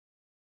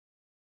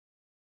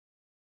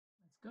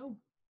Go.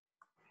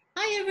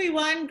 Hi,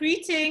 everyone.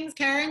 Greetings.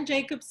 Karen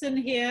Jacobson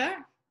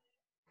here.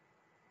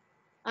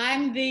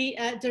 I'm the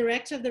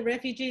director of the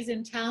Refugees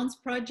in Towns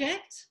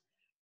project.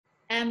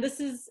 And this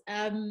is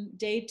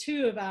day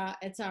 2 of our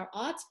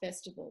arts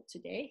festival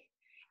today.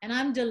 And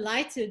I'm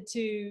delighted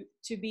to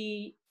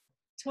be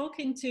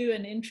talking to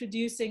and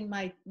introducing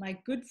my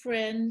good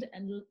friend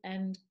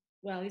and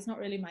well, he's not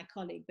really my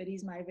colleague, but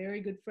he's my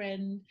very good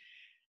friend,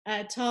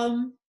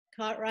 Tom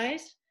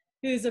Cartwright,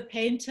 who's a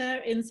painter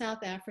in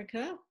South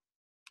Africa.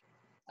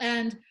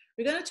 And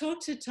we're going to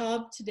talk to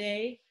Tom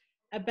today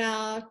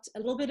about a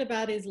little bit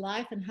about his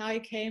life and how he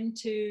came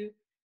to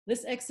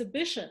this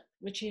exhibition,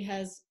 which he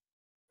has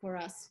for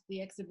us. The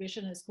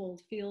exhibition is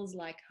called Feels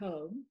Like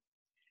Home.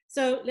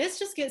 So let's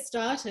just get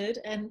started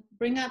and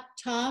bring up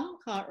Tom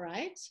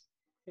Cartwright.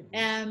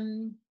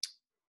 Where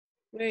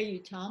are you,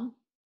 Tom?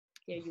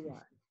 Here you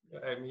are.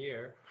 I'm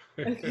here.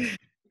 Okay.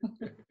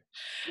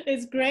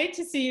 It's great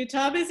to see you.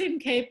 Tom is in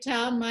Cape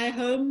Town, my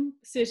home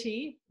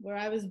city, where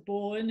I was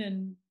born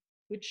and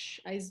which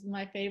is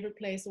my favorite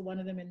place or one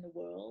of them in the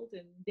world.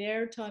 And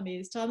there Tom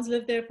is. Tom's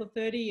lived there for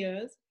 30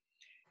 years.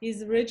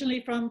 He's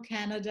originally from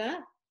Canada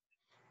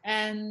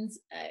and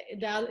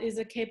now is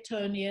a Cape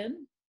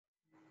Townian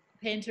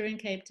painter in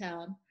Cape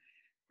Town.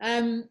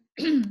 And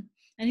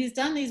he's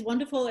done these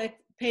wonderful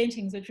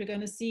paintings, which we're going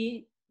to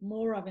see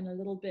more of in a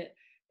little bit.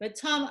 But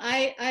Tom,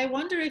 I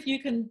wonder if you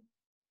can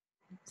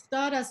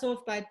start us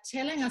off by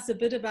telling us a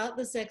bit about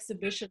this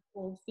exhibition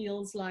called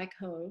Feels Like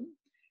Home,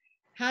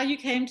 how you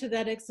came to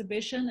that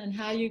exhibition and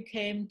how you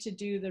came to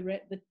do the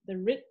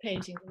RIT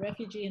painting, the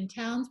Refugee in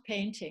Towns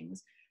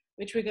paintings,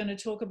 which we're going to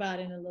talk about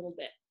in a little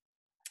bit.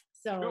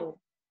 So sure.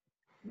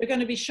 We're going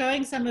to be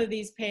showing some of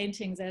these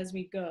paintings as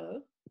we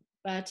go.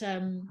 But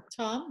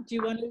Tom, do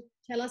you want to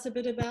tell us a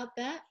bit about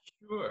that?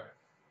 Sure.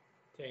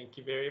 Thank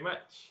you very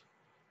much.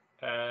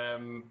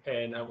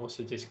 And I'm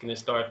also just going to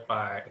start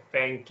by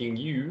thanking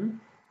you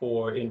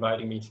for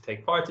inviting me to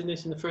take part in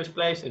this in the first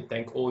place, and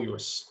thank all your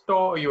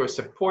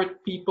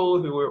support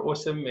people who were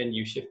awesome, and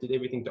you shifted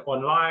everything to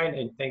online,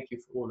 and thank you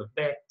for all of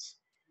that.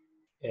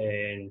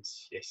 And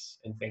yes,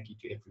 and thank you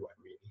to everyone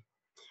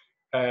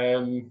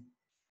really.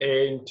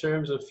 In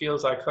terms of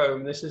Feels Like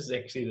Home, this is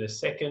actually the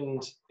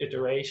second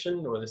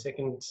iteration, or the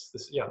second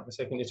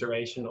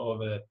iteration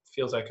of a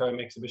Feels Like Home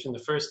exhibition. The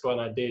first one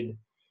I did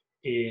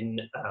in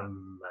I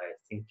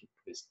think it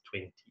was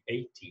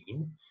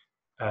 2018.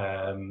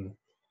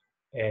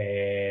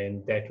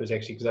 And that was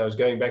actually because I was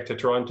going back to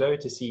Toronto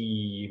to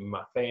see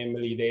my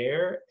family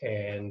there,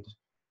 and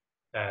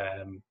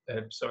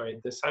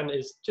sorry, the sun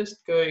is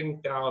just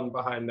going down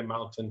behind the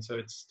mountain, so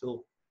it's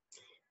still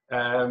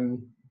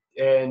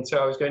and so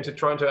I was going to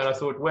Toronto, and I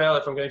thought, well,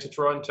 if I'm going to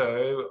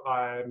Toronto,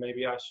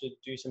 maybe I should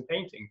do some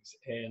paintings.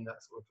 And I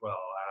thought, well,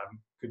 I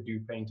could do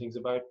paintings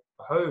about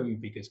home,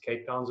 because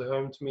Cape Town's a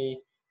home to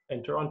me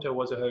and Toronto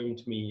was a home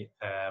to me,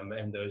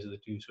 and those are the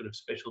two sort of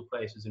special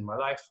places in my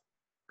life.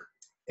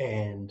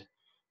 And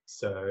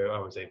so I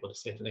was able to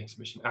set an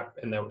exhibition up,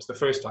 and that was the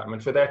first time.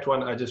 And for that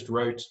one, I just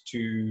wrote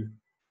to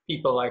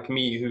people like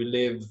me who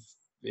live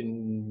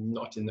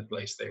not in the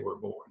place they were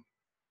born.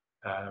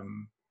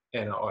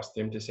 And I asked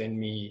them to send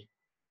me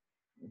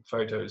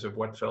photos of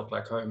what felt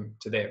like home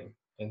to them.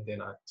 And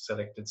then I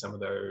selected some of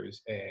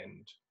those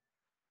and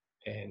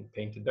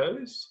painted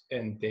those.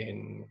 And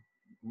then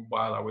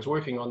while I was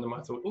working on them,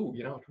 I thought, oh,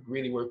 it would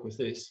really work with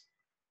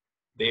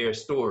their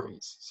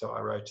stories. So I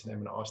wrote to them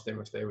and asked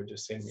them if they would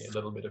just send me a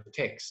little bit of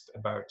text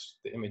about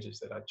the images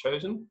that I'd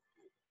chosen.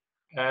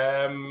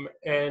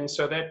 And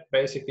so that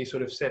basically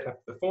sort of set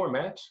up the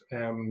format.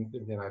 And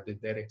then I did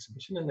that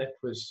exhibition, and that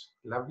was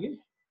lovely.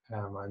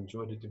 I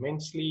enjoyed it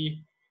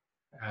immensely.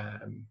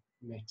 Had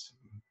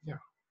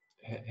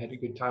a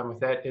good time with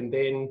that. And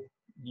then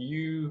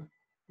you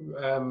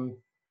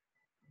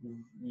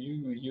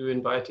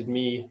invited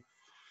me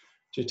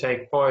to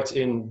take part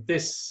in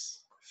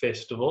this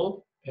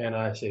festival, and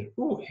I said,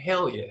 oh,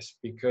 hell yes,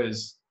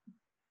 because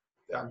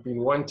I've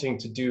been wanting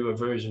to do a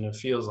version of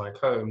Feels Like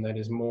Home that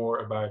is more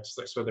about,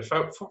 so the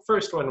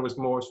first one was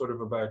more sort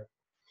of about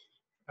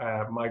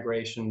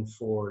migration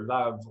for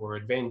love or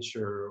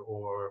adventure,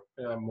 or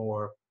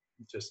more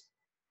just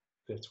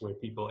that's where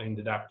people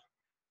ended up.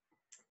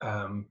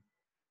 My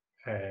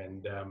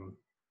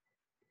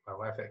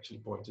wife actually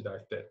pointed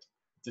out that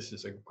this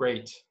is a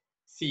great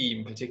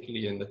theme,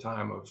 particularly in the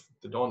time of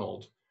the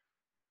Donald,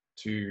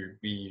 to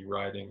be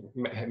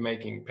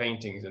making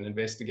paintings and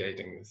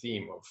investigating the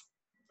theme of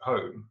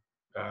home,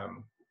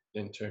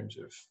 in terms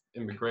of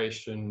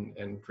immigration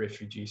and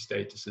refugee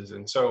statuses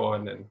and so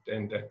on.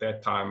 And at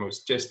that time, it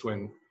was just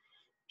when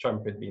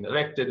Trump had been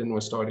elected and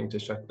was starting to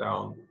shut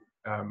down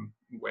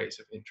ways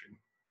of entering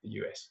the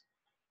US.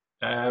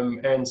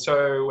 And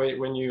so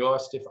when you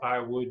asked if I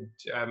would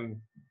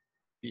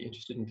be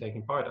interested in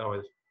taking part, I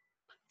was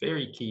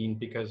very keen,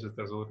 because I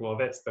thought, well,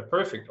 that's the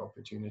perfect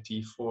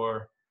opportunity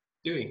for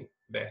doing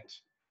that,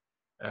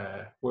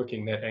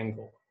 working that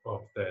angle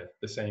of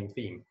the same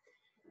theme.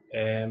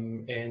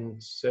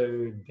 And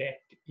so that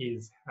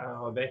is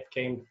how that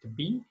came to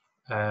be.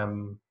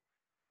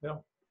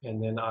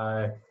 And then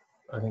I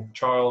think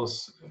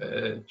Charles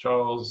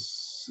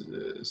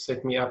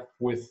set me up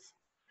with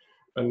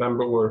a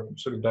number, or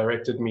sort of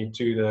directed me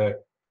to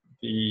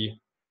the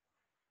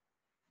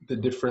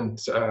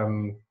different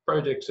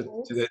projects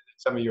that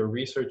some of your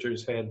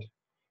researchers had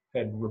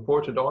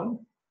reported on.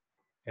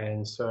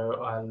 And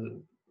so I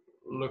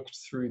looked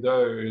through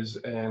those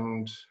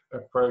and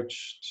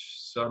approached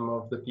some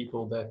of the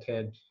people that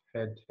had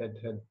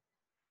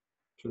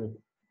sort of,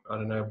 I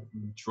don't know,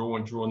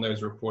 drawn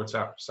those reports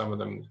up. Some of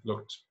them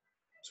looked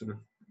sort of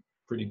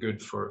pretty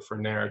good for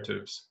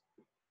narratives.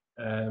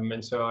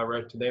 And so I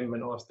wrote to them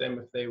and asked them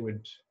if they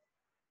would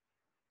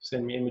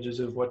send me images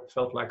of what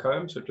felt like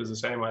home. So it was the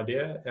same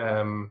idea.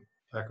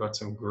 I got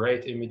some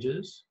great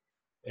images.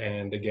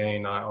 And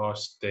again, I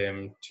asked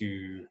them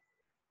to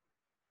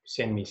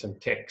send me some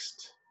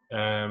text.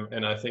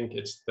 And I think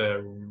it's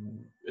the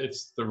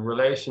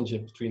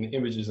relationship between the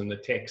images and the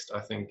text, I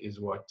think, is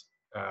what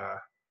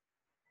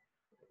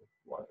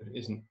it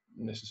isn't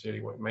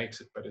necessarily what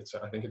makes it, but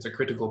I think it's a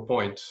critical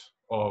point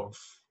of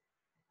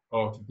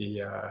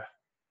the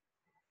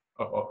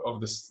of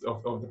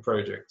the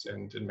project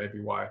and maybe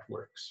why it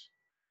works.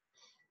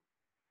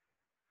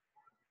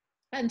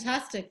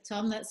 Fantastic,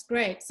 Tom. That's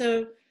great.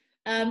 So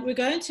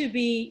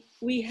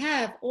we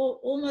have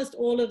almost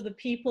all of the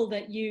people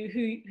that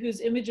whose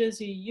images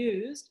you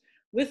used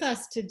with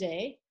us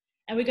today,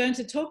 and we're going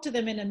to talk to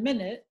them in a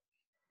minute,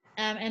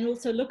 and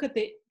also look at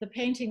the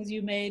paintings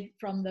you made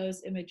from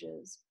those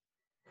images.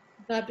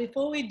 But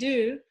before we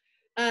do,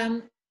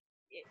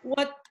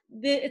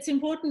 it's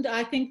important,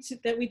 I think,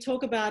 that we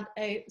talk about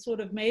a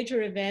sort of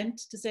major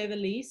event, to say the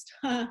least,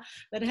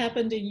 that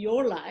happened in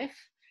your life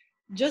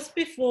just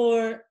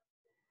before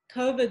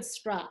COVID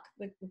struck,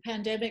 the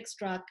pandemic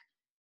struck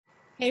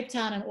Cape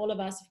Town and all of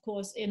us, of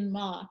course, in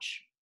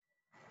March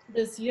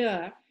this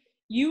year.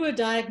 You were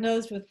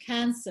diagnosed with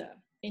cancer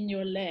in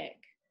your leg.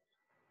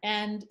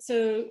 And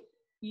so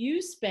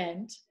you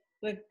spent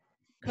the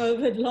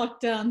COVID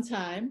lockdown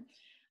time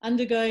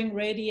undergoing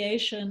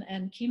radiation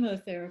and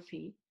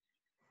chemotherapy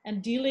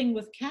and dealing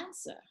with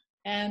cancer.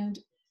 And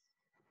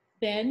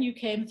then you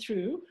came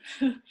through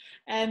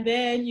and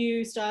then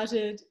you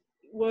started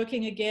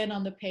working again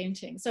on the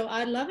painting. So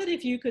I'd love it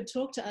if you could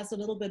talk to us a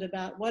little bit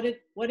about what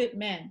it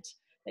meant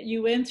that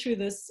you went through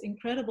this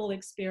incredible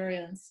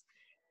experience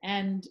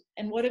and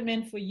what it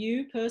meant for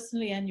you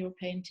personally and your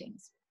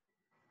paintings.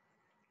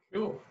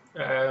 Cool.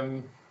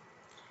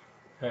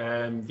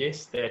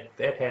 Yes,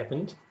 that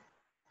happened,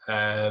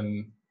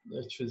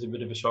 which was a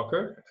bit of a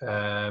shocker.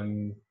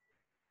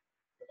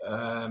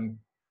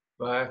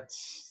 But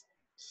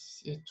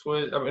it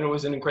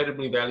was an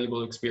incredibly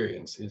valuable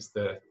experience, is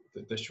the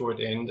short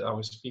end. I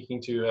was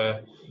speaking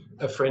to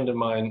a friend of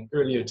mine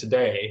earlier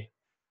today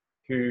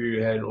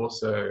who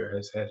has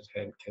had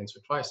cancer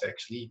twice,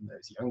 actually, even though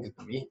he's younger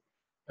than me.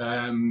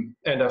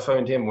 And I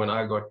phoned him when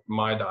I got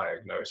my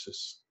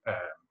diagnosis,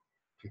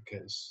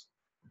 because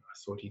I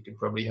thought he could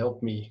probably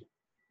help me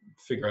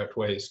figure out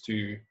ways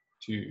to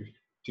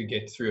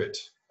get through it,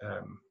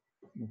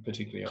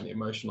 particularly on the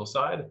emotional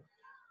side.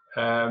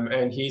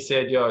 And he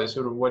said, yeah,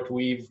 sort of what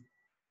we've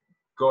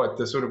got,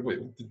 the sort of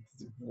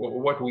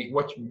what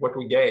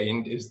we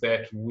gained is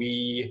that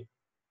we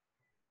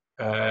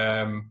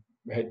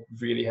had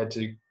really had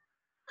to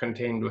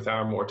contend with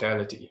our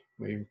mortality.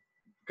 We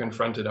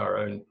confronted our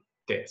own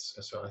deaths.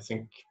 So I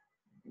think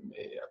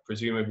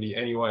presumably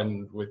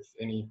anyone with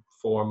any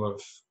form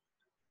of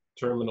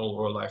terminal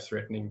or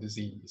life-threatening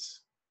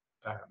disease,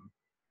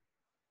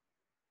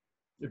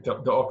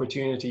 the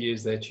opportunity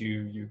is that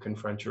you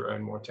confront your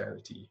own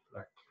mortality,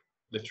 like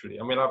literally.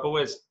 I mean, I've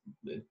always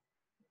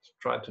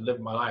tried to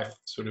live my life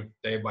sort of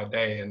day by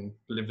day and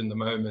live in the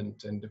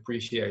moment and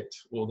appreciate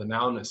all the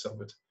nowness of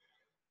it.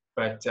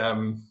 But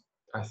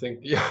I think,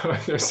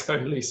 yeah, there's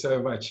only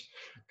so much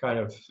kind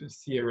of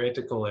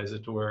theoretical, as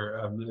it were,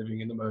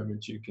 living in the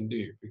moment you can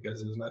do,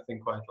 because there's nothing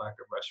quite like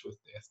a brush with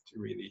death to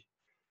really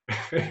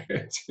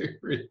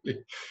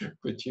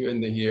put you in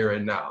the here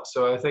and now.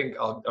 So I think,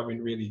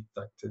 really,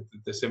 like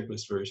the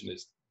simplest version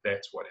is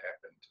that's what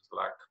happened. It's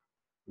like,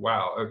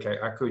 wow, okay,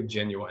 I could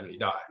genuinely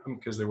die,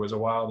 because there was a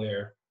while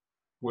there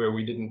where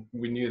we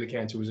knew the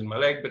cancer was in my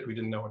leg, but we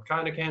didn't know what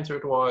kind of cancer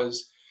it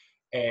was.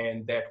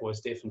 And that was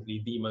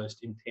definitely the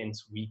most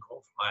intense week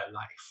of my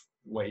life,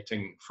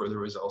 waiting for the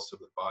results of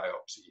the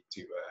biopsy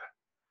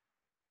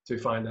to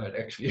find out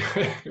actually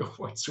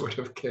what sort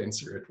of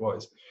cancer it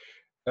was.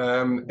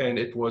 And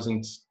it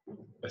wasn't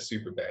a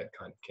super bad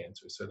kind of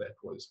cancer, so that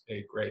was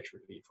a great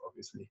relief,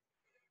 obviously.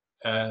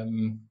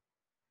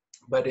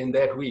 But in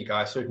that week,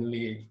 I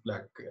certainly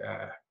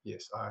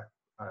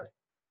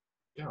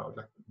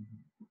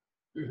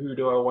who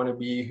do I want to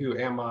be? Who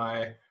am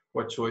I?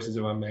 What choices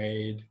have I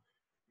made?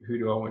 Who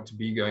do I want to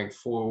be going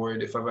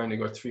forward? If I've only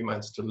got 3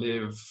 months to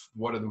live,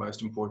 what are the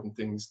most important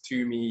things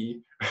to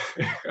me?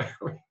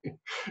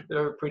 They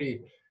were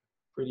pretty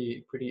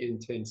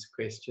intense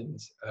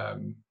questions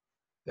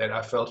that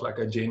I felt like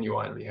I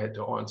genuinely had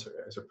to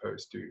answer, as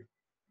opposed to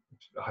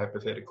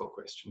hypothetical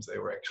questions. They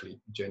were actually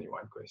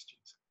genuine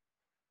questions.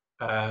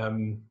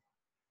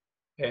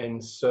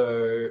 And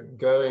so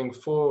going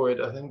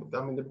forward, I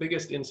mean, the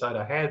biggest insight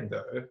I had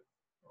though,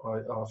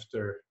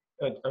 after,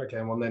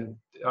 okay, well then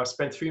I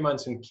spent 3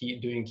 months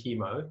doing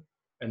chemo,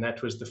 and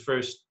that was the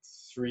first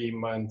 3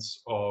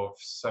 months of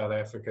South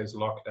Africa's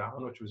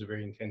lockdown, which was a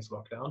very intense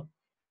lockdown.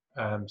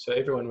 So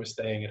everyone was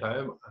staying at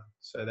home.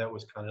 So that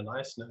was kind of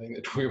nice knowing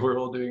that we were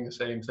all doing the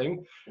same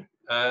thing.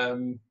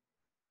 Chemo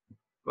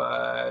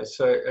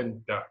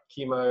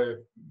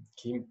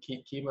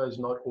is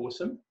not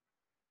awesome.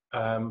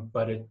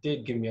 But it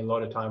did give me a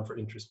lot of time for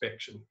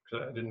introspection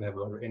because I didn't have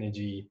a lot of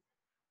energy.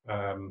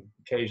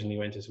 Occasionally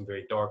went to some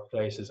very dark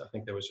places. I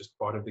think that was just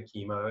part of the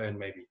chemo and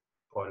maybe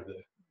part of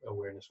the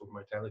awareness of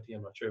mortality.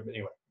 I'm not sure. But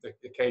anyway, the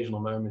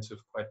occasional moments of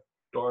quite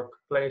dark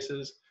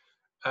places,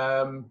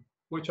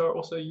 which are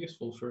also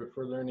useful for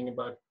learning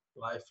about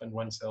life and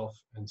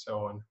oneself and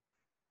so on.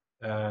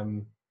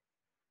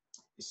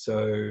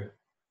 So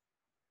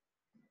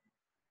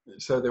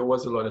there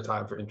was a lot of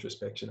time for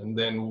introspection, and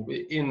then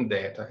in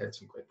that I had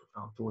some quite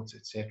profound thoughts,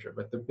 etc.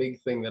 But the big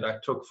thing that I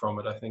took from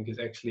it, I think, is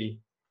actually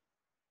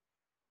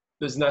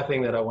there's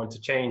nothing that I want to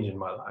change in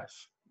my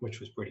life, which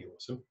was pretty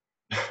awesome.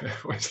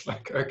 It's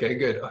like, okay,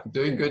 good, I'm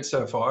doing good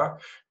so far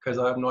because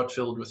I'm not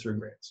filled with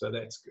regret, so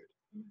that's good.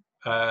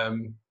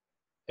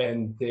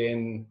 And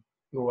then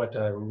what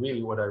I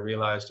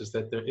realized is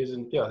that there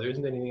isn't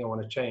anything I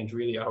want to change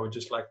really. I would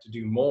just like to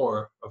do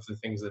more of the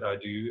things that I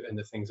do and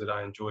the things that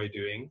I enjoy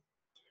doing.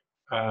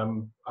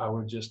 I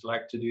would just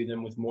like to do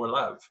them with more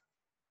love,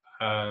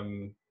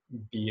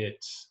 be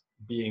it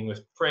being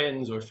with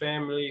friends or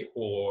family,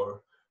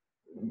 or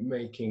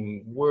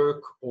making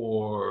work,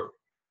 or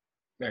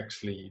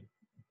actually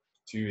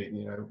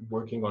doing,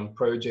 working on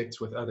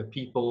projects with other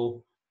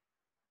people.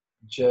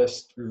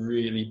 Just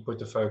really put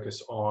the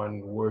focus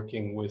on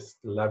working with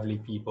lovely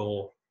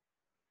people,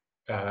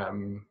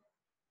 and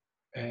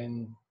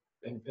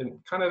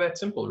kind of that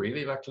simple,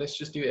 really. Like, let's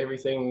just do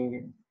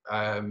everything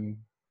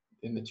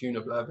in the tune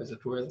of love, as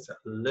it were. It's a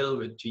little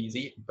bit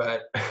cheesy,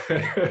 but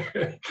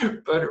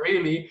but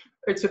really,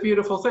 it's a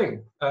beautiful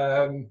thing.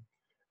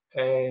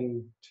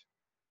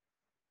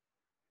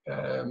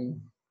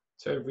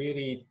 So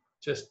really,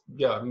 just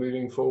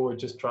moving forward,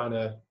 just trying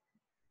to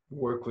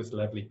work with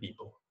lovely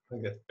people. I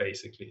think that's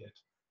basically it.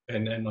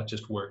 And not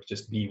just work,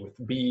 just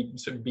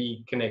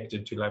be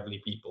connected to lovely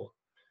people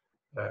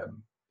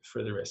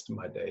for the rest of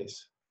my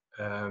days.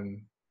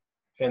 And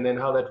then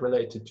how that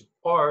related to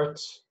art,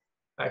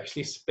 I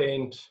actually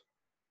spent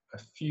a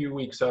few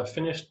weeks. I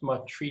finished my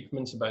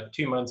treatments about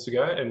 2 months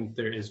ago, and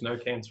there is no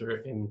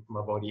cancer in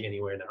my body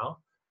anywhere now.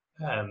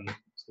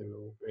 So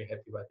we're very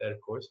happy about that,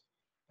 of course.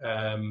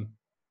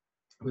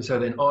 So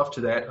then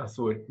after that, I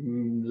thought,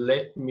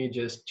 let me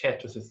just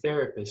chat with a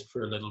therapist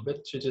for a little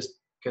bit,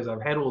 because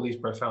I've had all these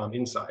profound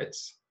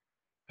insights.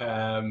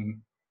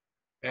 And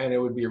it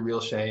would be a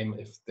real shame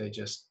if they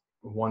just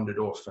wandered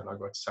off and I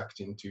got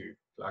sucked into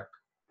like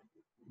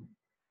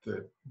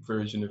the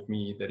version of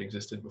me that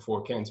existed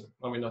before cancer.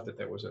 I mean, not that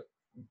that was a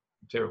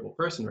terrible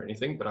person or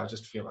anything, but I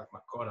just feel like, my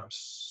God, I'm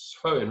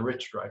so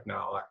enriched right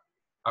now. Like,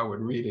 I would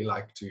really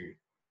like to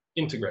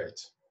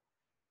integrate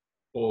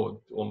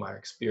all my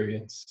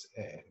experience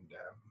and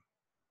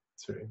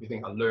sort of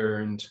everything I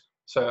learned.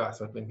 So I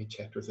thought, let me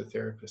chat with a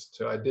therapist.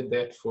 So I did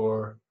that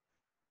for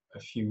a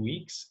few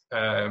weeks.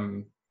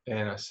 And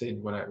I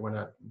said, when I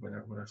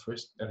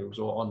first, and it was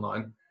all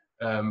online,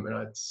 and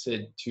I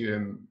said to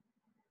him,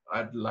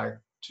 I'd like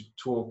to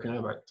talk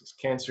about this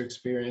cancer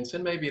experience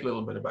and maybe a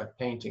little bit about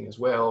painting as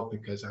well,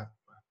 because I would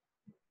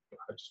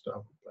like to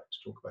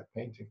talk about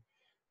painting.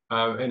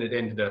 And it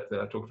ended up that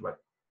I talked about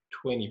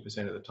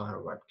 20% of the time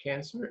about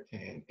cancer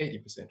and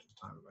 80% of the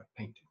time about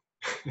painting.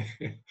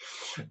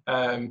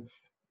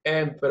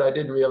 But I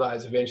did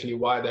realize eventually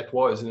why that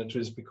was, and it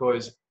was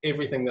because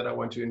everything that I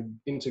want to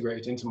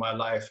integrate into my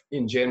life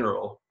in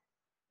general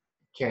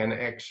can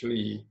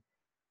actually,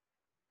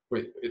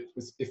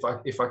 if I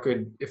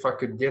could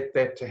get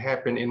that to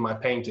happen in my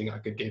painting, I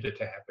could get it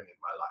to happen in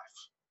my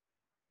life.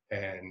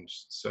 And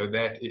so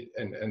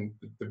and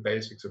the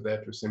basics of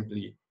that was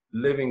simply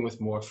living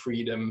with more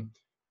freedom,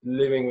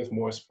 living with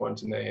more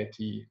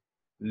spontaneity,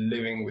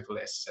 living with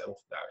less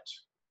self-doubt,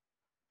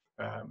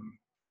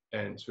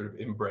 and sort of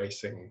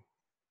embracing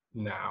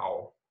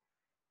now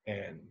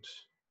and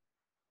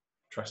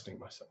trusting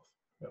myself.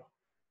 Yeah.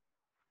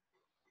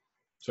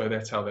 So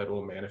that's how that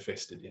all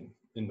manifested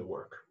in the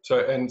work.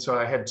 So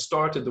I had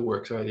started the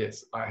work. So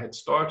yes, I had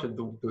started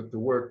the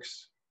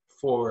works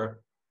for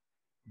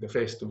the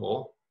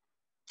festival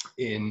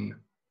in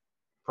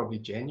probably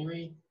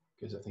January,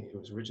 because I think it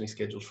was originally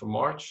scheduled for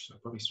March. So I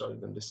probably started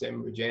them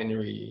December,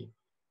 January.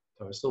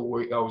 So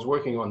I was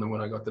working on them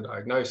when I got the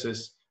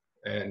diagnosis,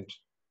 and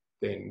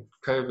then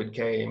COVID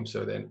came.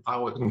 So then I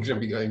wasn't going to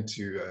be going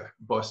to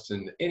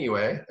Boston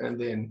anyway, and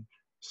then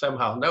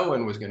somehow no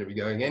one was going to be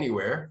going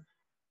anywhere.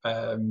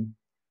 And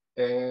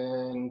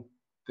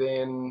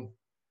then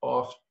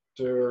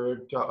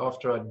after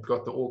I'd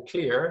got the all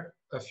clear,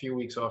 a few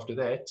weeks after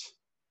that,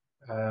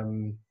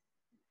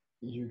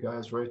 you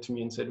guys wrote to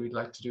me and said, we'd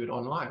like to do it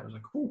online. I was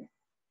like, oh,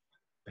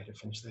 better better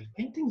finish those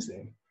paintings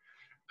then.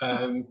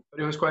 But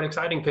it was quite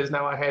exciting because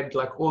now I had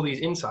like all these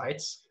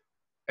insights,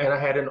 and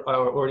I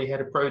already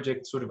had a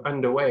project sort of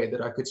underway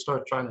that I could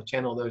start trying to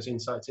channel those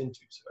insights into.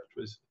 So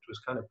it was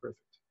kind of perfect.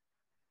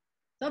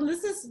 So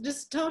this is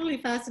just totally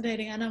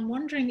fascinating, and I'm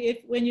wondering if,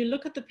 when you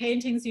look at the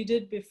paintings you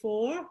did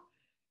before,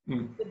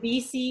 the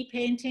BC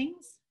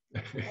paintings,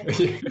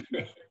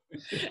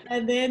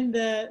 and then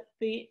the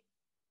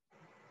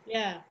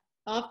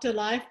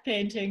afterlife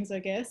paintings, I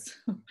guess.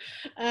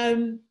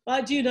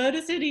 But do you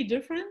notice any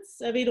difference?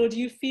 I mean, or do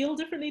you feel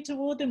differently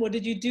toward them, or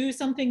did you do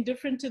something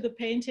different to the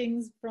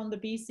paintings from the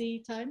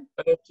BC time?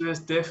 It was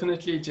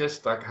definitely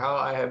just like how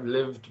I have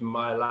lived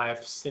my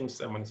life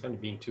since. I mean, it's only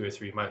been 2 or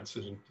 3 months.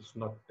 It's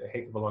not a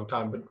heck of a long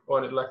time,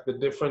 but like the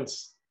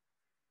difference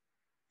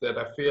that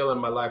I feel in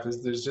my life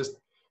is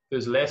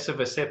there's less of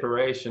a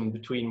separation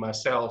between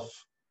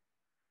myself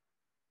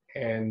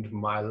and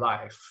my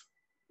life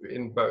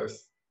in both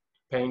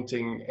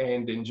painting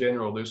and in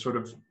general. There's sort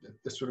of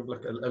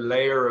like a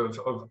layer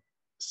of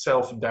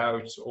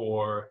self-doubt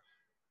or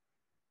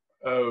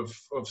of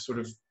sort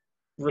of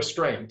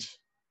restraint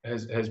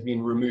has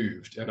been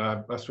removed, and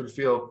I sort of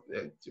feel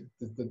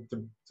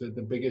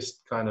the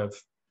biggest kind of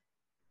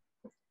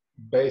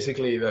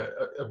basically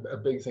a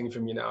big thing for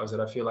me now is that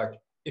I feel like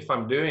if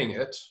I'm doing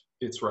it,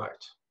 it's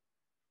right,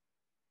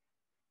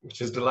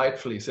 which is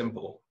delightfully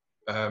simple.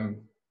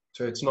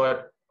 So it's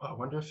not, oh, I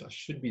wonder if I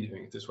should be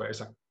doing it this way. It's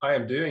like, I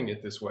am doing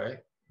it this way,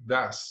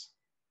 thus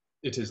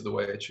it is the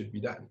way it should be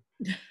done.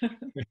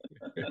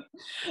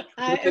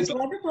 It's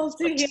wonderful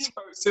to hear. So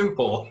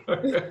simple.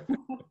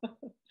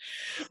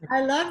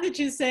 I love that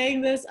you're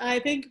saying this. I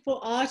think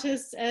for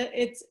artists,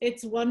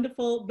 it's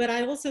wonderful, but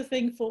I also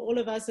think for all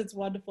of us, it's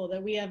wonderful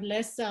that we have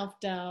less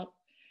self-doubt,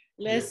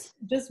 less,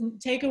 just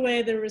take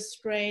away the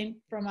restraint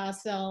from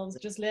ourselves,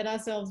 just let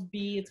ourselves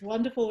be. It's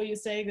wonderful what you're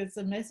saying. It's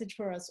a message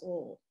for us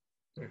all.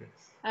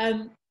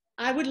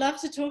 I would love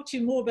to talk to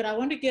you more, but I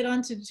want to get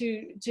on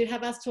to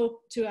have us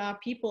talk to our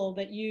people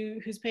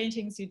whose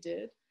paintings you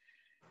did.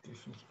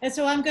 And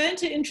so I'm going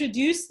to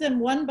introduce them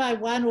one by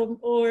one,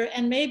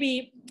 and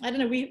maybe, I don't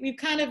know,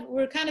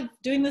 we're kind of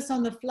doing this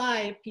on the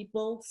fly,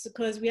 people,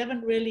 because we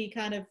haven't really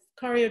kind of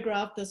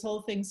choreographed this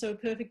whole thing so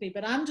perfectly.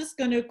 But I'm just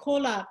going to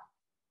call up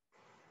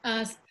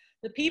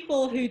the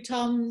people who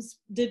Tom's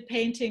did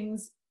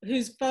paintings,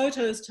 whose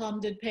photos Tom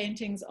did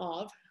paintings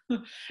of,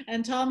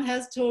 and Tom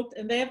has talked,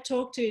 and they have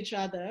talked to each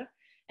other.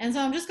 And so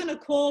I'm just going to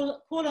call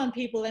on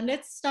people, and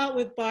let's start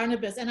with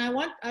Barnabas. And I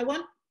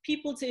want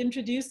people to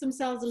introduce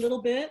themselves a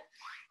little bit,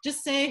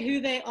 just say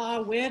who they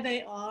are, where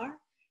they are,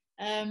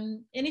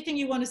 anything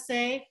you want to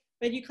say,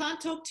 but you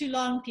can't talk too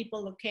long,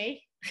 people,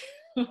 okay?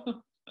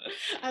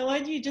 I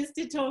want you just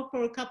to talk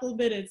for a couple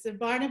minutes. And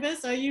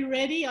Barnabas, are you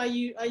ready? Are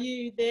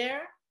you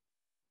there?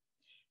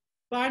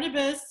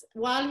 Barnabas,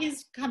 while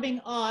he's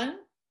coming on,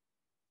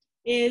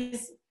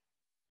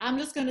 I'm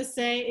just going to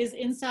say, is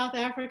in South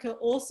Africa,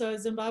 also a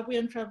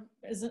Zimbabwean,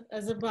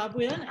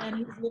 and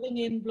he's living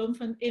in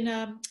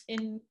Bloemfontein,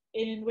 in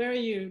where are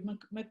you?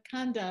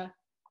 Makanda.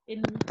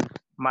 In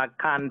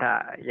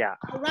Makanda, yeah.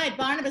 All right,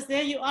 Barnabas,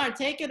 there you are.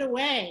 Take it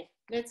away.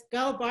 Let's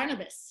go,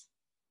 Barnabas.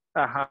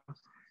 I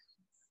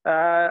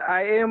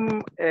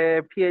am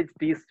a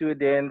PhD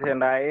student,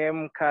 and I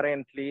am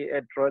currently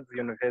at Rhodes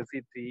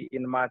University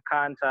in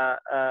Makanda.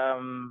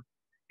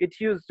 It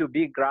used to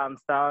be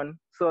Grahamstown,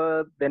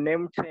 so the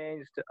name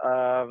changed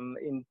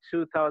in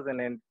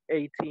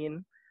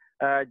 2018,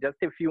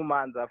 just a few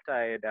months after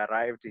I had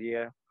arrived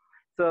here.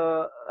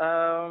 So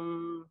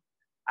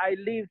I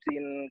lived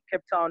in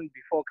Cape Town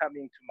before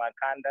coming to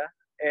Makanda,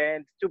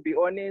 and to be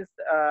honest,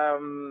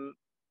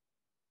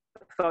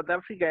 South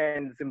Africa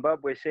and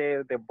Zimbabwe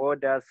share the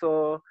border,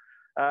 so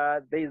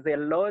there's a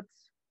lot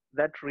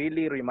that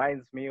really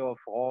reminds me of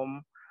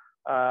home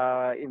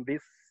in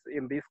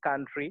this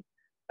country.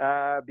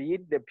 Be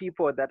it the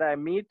people that I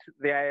meet,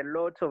 there are a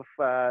lot of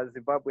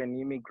Zimbabwean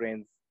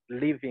immigrants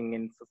living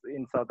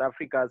in South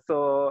Africa.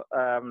 So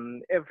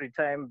every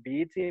time,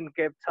 be it in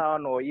Cape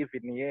Town or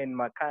even here in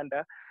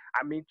Makanda,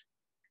 I meet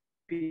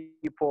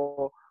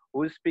people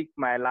who speak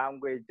my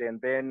language, and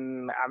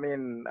then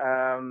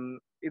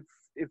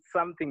it's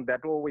something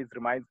that always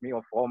reminds me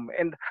of home.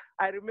 And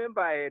I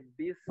remember I had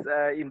this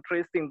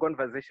interesting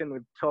conversation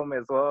with Tom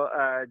as well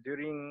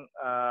during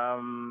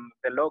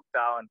the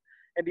lockdown.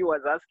 And he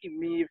was asking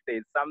me if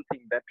there's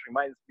something that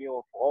reminds me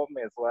of home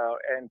as well.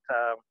 And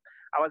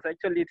I was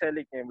actually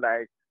telling him,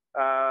 like,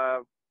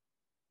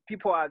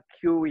 people are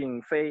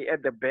queuing, say,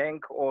 at the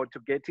bank or to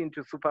get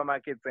into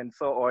supermarkets and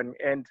so on.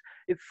 And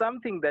it's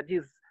something that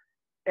is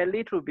a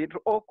little bit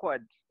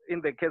awkward in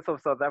the case of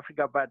South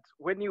Africa. But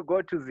when you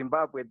go to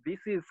Zimbabwe, this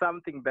is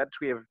something that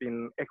we have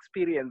been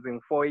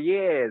experiencing for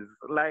years.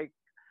 Like,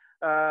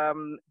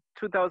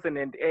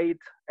 2008,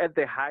 at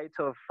the height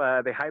of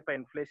the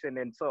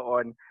hyperinflation and so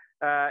on,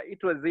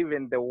 it was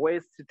even the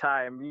worst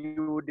time.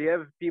 You would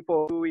have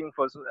people queuing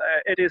for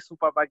at a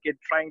supermarket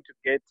trying to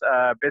get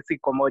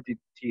basic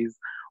commodities,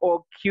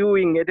 or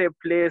queuing at a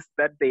place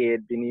that they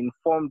had been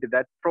informed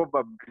that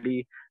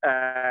probably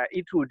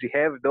it would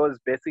have those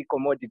basic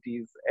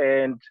commodities.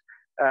 And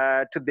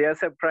to their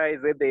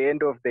surprise, at the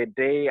end of the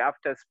day,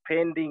 after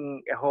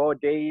spending a whole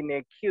day in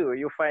a queue,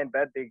 you find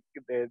that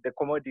the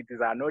commodities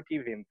are not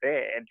even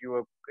there, and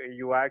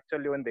you are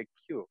actually on the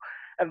queue.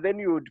 And then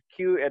you would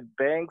queue at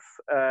banks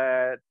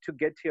to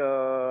get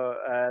your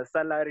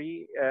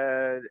salary,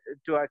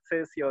 to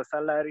access your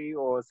salary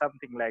or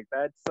something like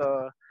that.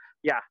 So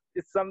yeah,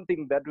 it's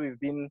something that we've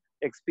been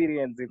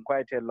experiencing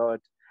quite a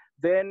lot.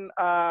 Then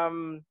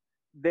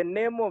the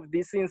name of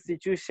this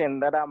institution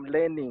that I'm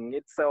learning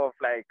itself,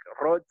 like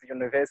Rhodes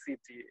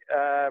University.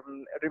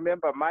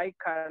 Remember, my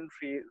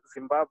country,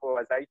 Zimbabwe,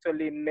 was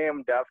actually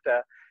named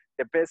after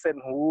the person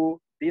who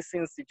this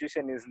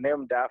institution is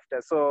named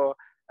after. So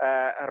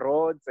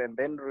Rhodes and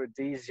then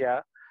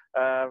Rhodesia,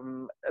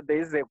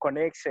 there is a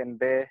connection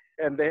there.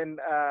 And then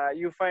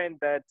you find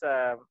that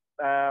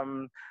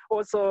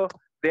also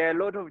there are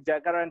a lot of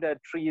jacaranda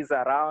trees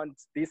around.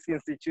 This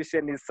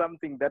institution is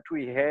something that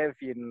we have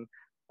in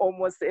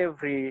almost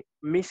every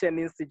mission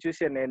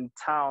institution and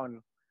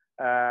town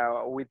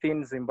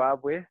within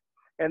Zimbabwe.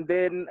 And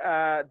then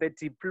the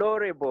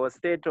deplorable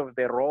state of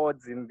the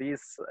roads in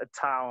this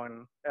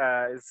town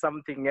is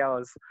something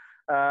else.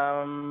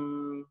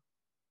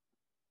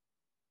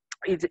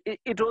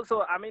 It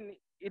also, I mean,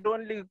 it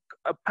only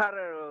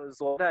parallels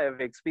what I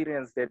have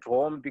experienced at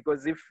home,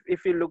 because if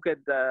you look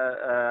at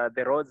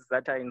the roads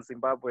that are in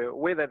Zimbabwe,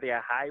 whether they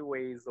are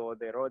highways or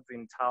the roads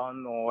in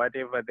town or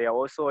whatever, they are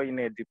also in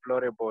a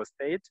deplorable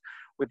state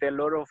with a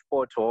lot of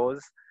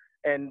potholes.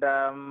 And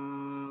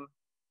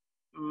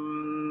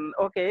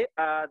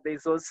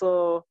there's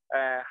also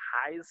a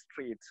high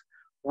street,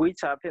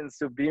 which happens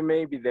to be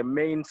maybe the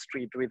main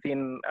street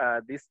within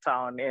this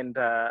town. And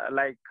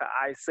like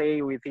I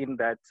say within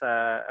that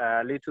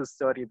little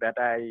story that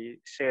I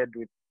shared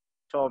with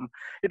Tom,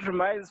 it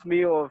reminds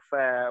me of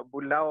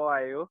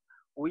Bulawayo,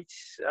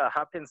 which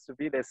happens to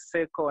be the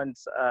second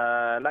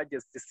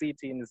largest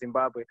city in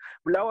Zimbabwe.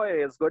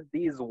 Bulawayo has got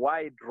these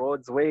wide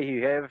roads where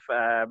you have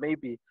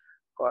maybe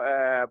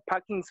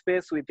parking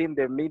space within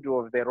the middle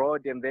of the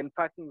road, and then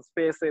parking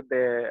space at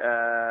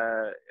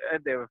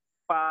the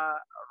far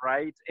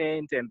right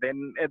end, and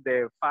then at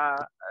the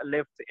far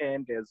left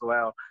end as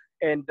well.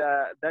 And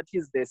that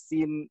is the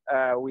scene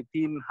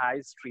within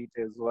High Street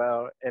as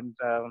well. And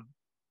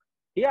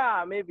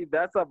yeah, maybe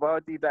that's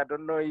about it. I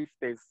don't know if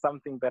there's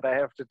something that I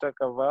have to talk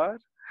about.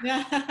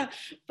 Yeah,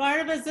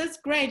 Barnabas, that's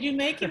great. You're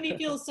making me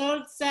feel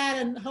so sad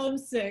and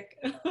homesick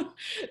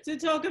to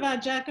talk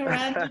about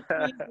jacaranda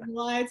trees and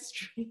wide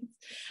streets.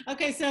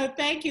 Okay, so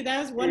thank you.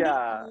 That was wonderful.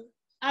 Yeah.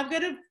 I'm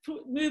going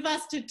to move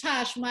us to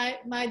Tash,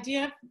 my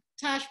dear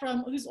Tash,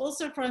 who's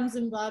also from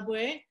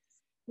Zimbabwe.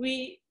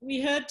 We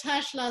heard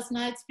Tash last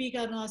night speak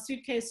on our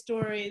suitcase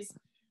stories,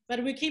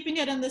 but we're keeping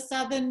it in the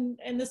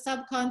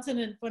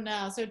subcontinent for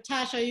now. So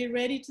Tash, are you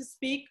ready to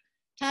speak?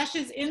 Tash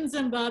is in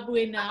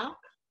Zimbabwe now.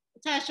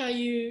 Tash, are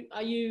you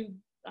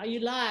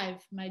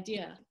live, my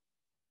dear?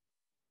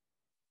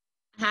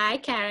 Hi,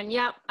 Karen.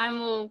 Yeah,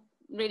 I'm all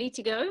ready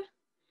to go.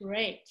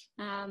 Great.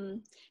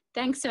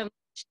 Thanks so much.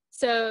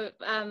 So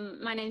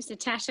my name's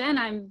Natasha, and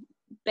I'm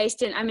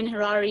in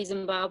Harare,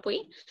 Zimbabwe.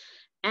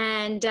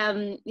 And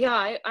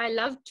yeah, I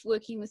loved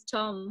working with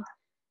Tom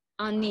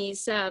on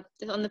these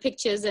on the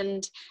pictures.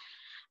 And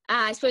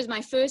I suppose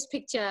my first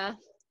picture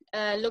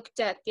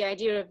looked at the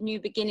idea of new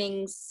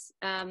beginnings,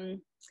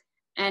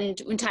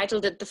 and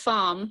entitled it The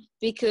Farm,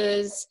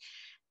 because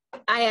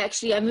I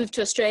moved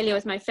to Australia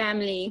with my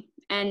family,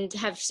 and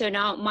so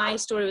now my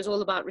story was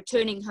all about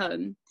returning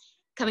home,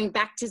 coming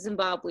back to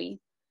Zimbabwe.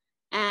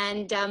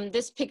 And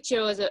this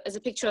picture is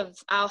a picture of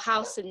our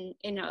house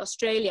in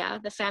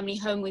Australia, the family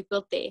home we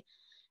built there.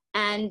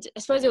 And I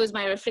suppose it was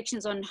my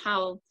reflections on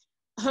how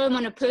home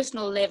on a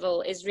personal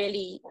level is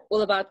really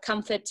all about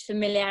comfort,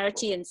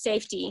 familiarity, and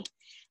safety.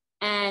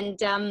 And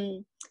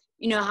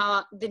you know,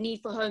 how the need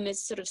for home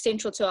is sort of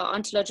central to our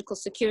ontological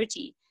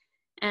security.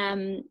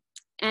 And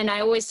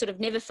I always sort of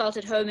never felt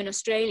at home in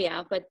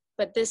Australia, but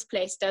this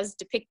place does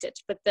depict it.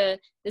 But the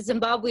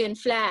Zimbabwean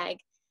flag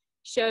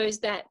shows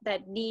that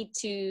need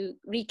to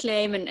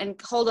reclaim and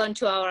hold on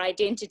to our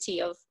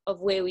identity of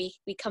where we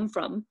come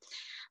from.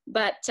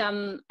 But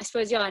I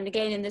suppose, yeah, and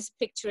again in this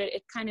picture,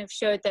 it kind of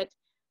showed that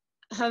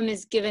home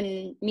is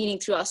given meaning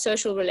through our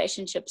social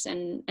relationships,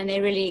 and they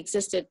really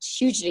existed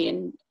hugely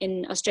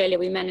in Australia.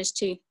 We managed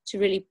to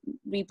really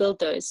rebuild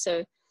those.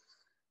 So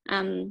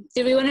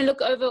do we want to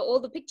look over all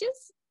the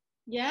pictures?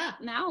 Yeah.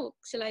 Now,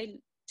 shall I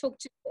talk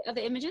to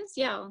other images?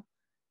 Yeah.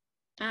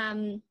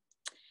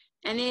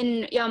 And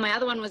then, yeah, my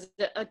other one was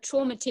a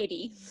trauma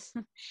teddy,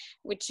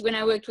 which when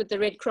I worked with the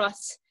Red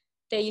Cross,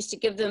 they used to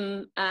give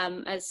them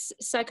as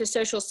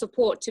psychosocial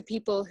support to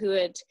people who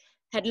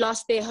had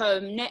lost their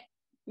home,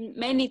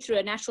 mainly through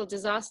a natural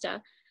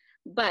disaster,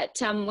 But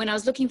when I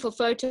was looking for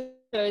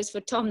photos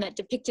for Tom that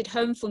depicted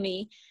home for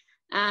me,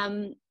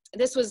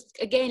 this was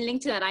again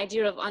linked to that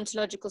idea of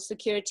ontological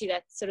security,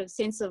 that sort of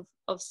sense of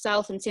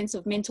self and sense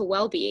of mental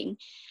well-being,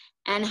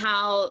 and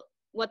how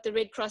what the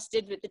Red Cross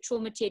did with the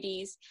trauma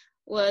teddies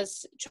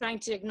was trying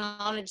to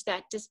acknowledge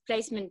that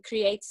displacement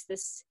creates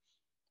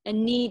a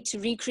need to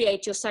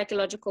recreate your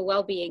psychological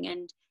well-being,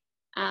 and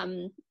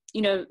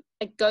you know,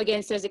 go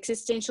against those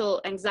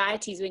existential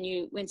anxieties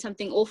when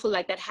something awful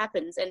like that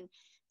happens. And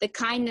the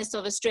kindness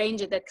of a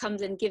stranger that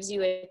comes and gives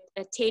you a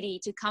teddy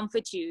to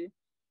comfort you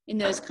in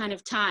those kind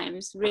of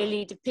times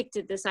really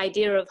depicted this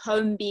idea of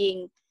home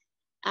being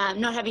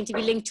not having to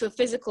be linked to a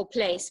physical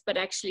place, but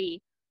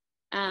actually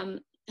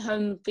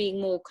home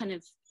being more kind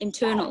of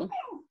internal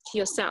to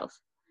yourself.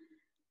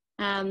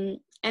 And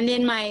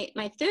then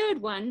my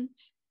third one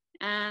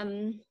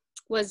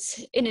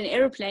was in an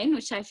airplane,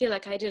 which I feel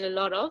like I did a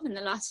lot of in the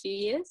last few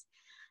years.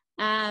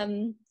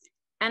 And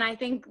I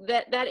think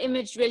that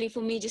image really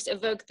for me just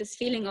evoked this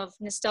feeling of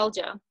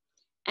nostalgia.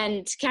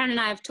 And Karen and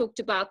I have talked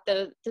about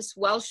this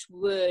Welsh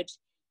word,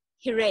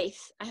 hiraeth.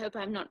 I hope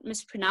I'm not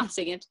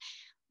mispronouncing it,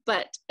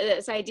 but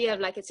this idea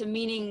of like it's a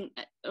meaning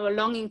or a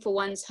longing for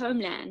one's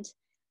homeland.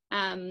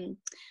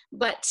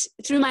 But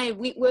through my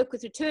work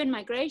with return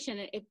migration,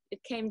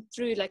 it came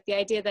through like the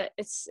idea that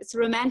it's a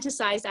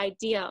romanticized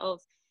idea of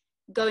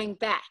going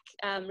back,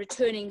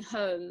 returning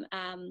home,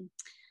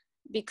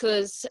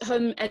 because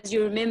home, as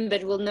you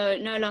remembered, will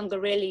no longer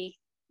really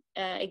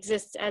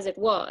exist as it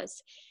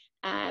was.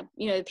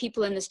 You know, the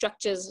people and the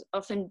structures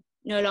often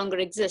no longer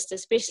exist,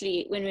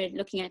 especially when we're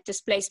looking at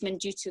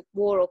displacement due to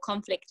war or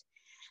conflict.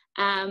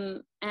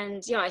 And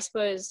yeah, I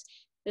suppose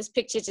this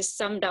picture just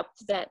summed up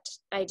that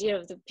idea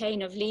of the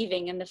pain of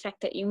leaving and the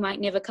fact that you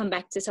might never come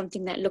back to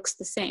something that looks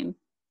the same,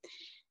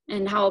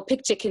 and how a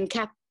picture can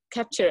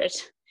capture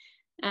it,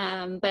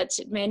 but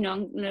it may not,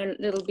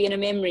 it'll be in a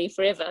memory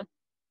forever.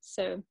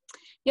 So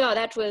yeah,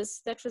 that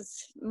was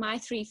my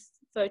 3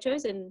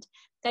 photos, and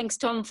thanks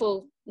Tom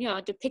for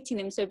depicting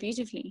them so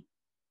beautifully.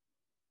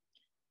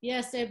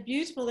 Yes, they're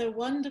beautiful. They're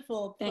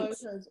wonderful.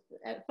 Thanks.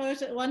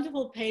 Photos,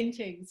 wonderful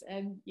paintings,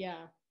 and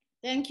yeah,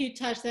 thank you,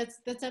 Tash.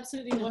 That's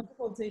absolutely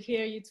wonderful to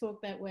hear you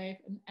talk that way,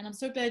 and I'm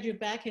so glad you're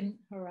back in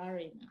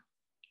Harare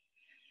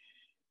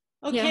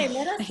now. Okay,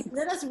 yeah,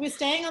 let us. We're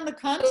staying on the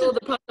continent.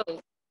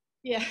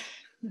 Yeah,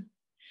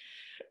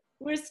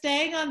 we're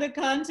staying on the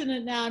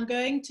continent now. I'm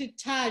going to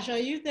Taj. Are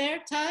you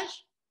there, Taj?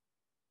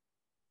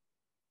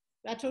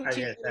 I talked to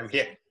you. Yes, I'm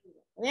here.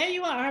 There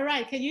you are. All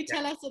right. Can you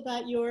tell us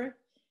about your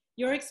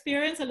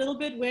experience a little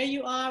bit, where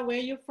you are, where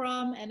you're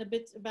from, and a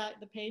bit about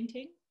the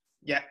painting?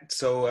 Yeah,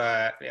 so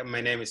my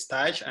name is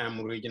Taj.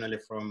 I'm originally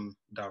from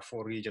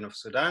Darfur region of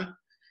Sudan.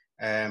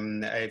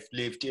 I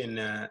lived in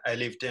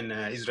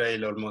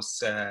Israel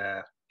almost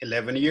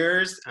 11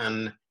 years,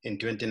 and in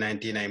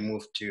 2019 I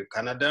moved to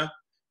Canada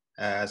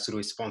through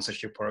a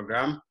sponsorship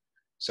program.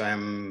 So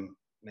I'm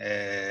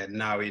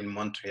now in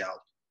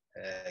Montreal,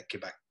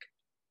 Quebec.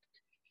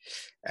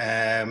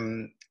 I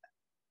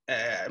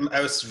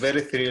was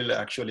very thrilled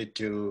actually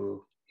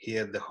to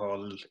hear the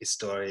whole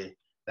story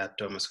that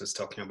Thomas was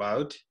talking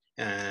about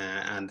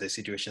and the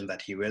situation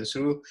that he went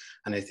through.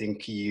 And I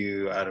think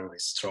you are a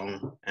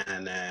strong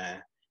and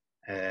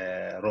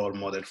role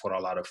model for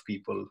a lot of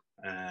people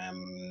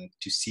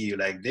to see you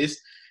like this.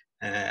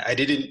 I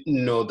didn't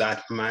know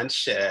that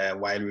much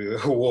while we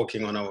were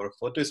working on our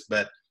photos,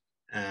 but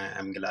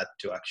I'm glad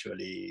to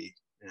actually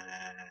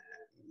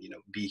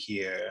be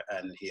here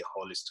and hear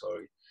whole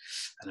story.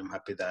 And I'm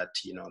happy that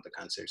the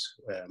cancer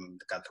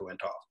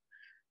went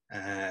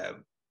off.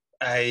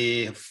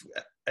 I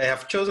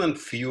have chosen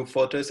few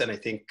photos, and I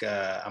think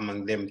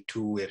among them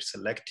 2 were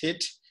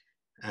selected.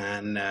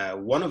 And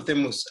one of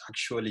them was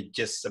actually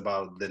just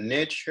about the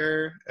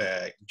nature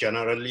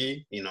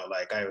generally.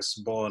 Like I was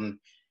born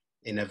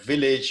in a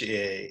village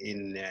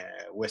in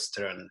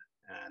Western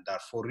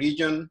Darfur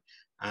region.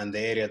 And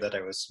the area that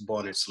I was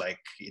born is like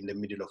in the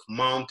middle of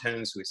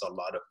mountains with a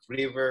lot of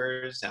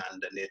rivers,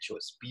 and the nature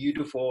was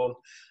beautiful.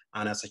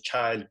 And as a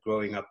child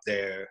growing up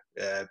there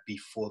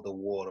before the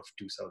war of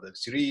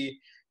 2003,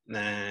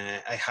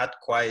 I had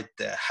quite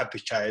a happy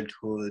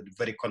childhood,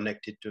 very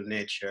connected to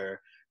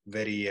nature,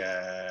 very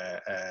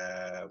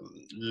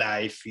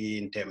lively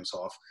in terms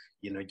of,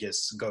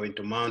 just going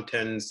to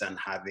mountains and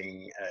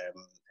having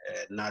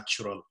a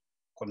natural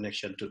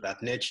connection to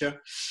that nature.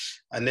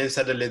 And then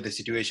suddenly the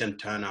situation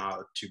turned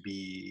out to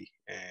be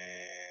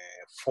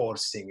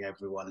forcing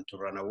everyone to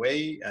run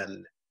away.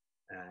 And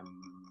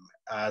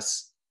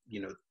as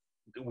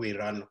we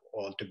ran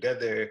all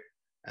together,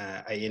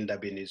 I ended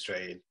up in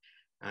Israel.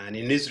 And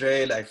in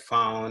Israel, I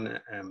found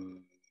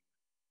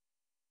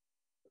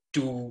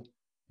 2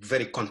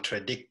 very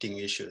contradicting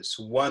issues.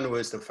 One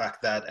was the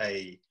fact that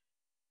I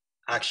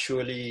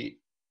actually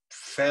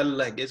felt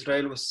like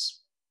Israel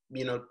was,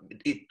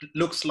 it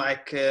looks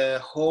like a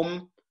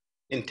home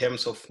in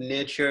terms of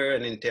nature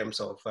and in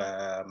terms of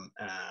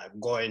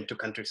going to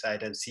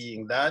countryside and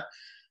seeing that.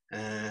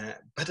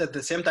 But at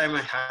the same time,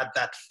 I had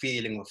that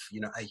feeling of,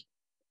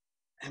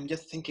 I'm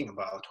just thinking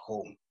about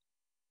home.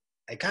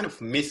 I kind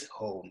of miss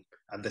home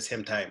at the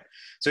same time.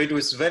 So it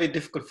was very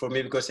difficult for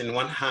me because in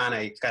one hand,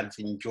 I kind of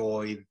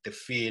enjoyed the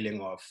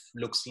feeling of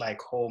looks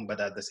like home, but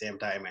at the same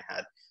time, I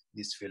had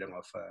this feeling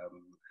of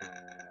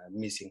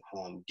missing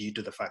home due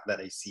to the fact that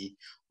I see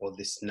all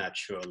these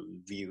natural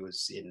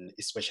views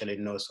especially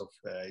north of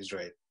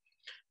Israel.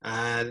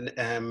 And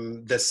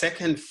the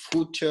second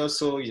feature,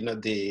 so,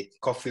 the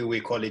coffee, we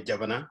call it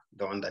Javana,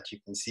 the one that you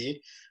can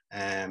see.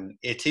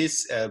 It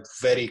is a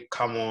very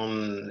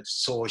common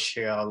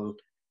social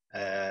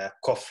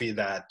coffee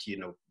that,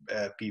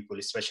 people,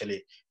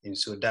 especially in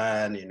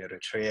Sudan, in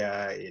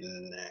Eritrea,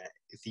 in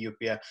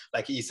Ethiopia,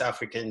 like East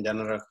Africa in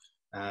general,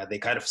 they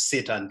kind of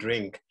sit and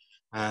drink.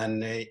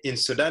 And in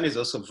Sudan is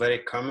also very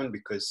common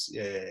because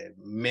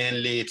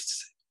mainly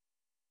it's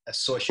a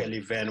social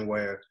event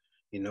where,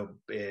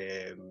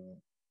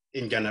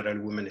 in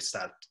general, women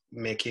start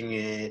making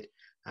it,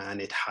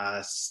 and it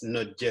has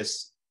not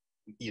just,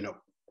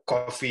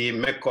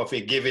 make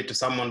coffee, give it to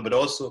someone, but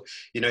also,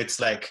 it's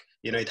like,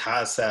 it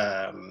has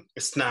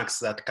snacks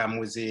that come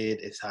with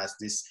it. It has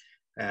this,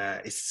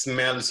 it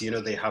smells,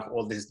 they have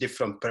all this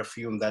different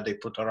perfume that they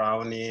put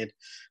around it,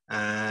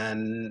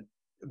 and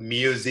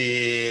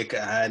music,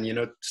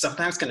 and,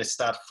 sometimes can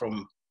start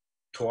from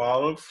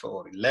 12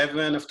 or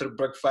 11 after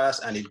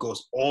breakfast, and it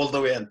goes all the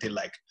way until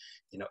like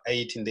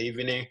 8 in the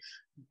evening.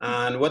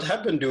 And what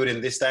happened during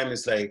this time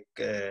is like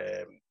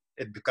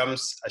it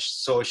becomes a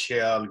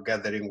social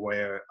gathering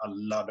where a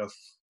lot of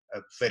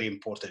very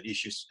important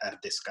issues are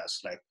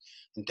discussed, like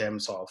in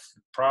terms of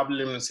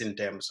problems, in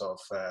terms of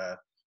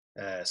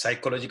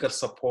psychological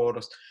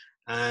support.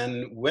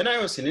 And when I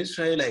was in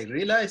Israel, I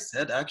realized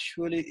that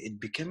actually it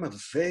became a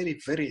very,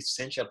 very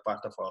essential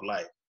part of our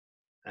life.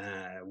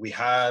 We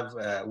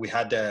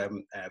had a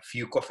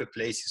few coffee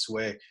places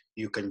where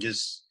you can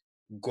just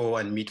go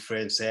and meet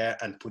friends there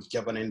and put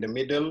Javan in the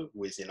middle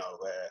with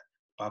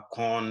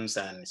popcorns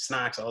and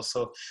snacks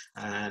also.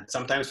 And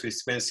sometimes we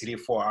spend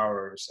 3-4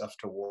 hours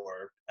after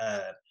work.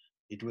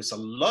 It was a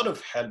lot of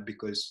help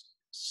because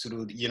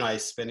through I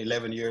spent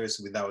 11 years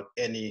without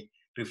any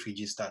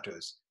refugee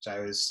status. So I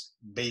was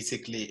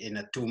basically in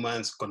a 2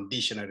 months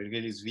conditional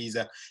release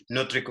visa,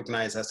 not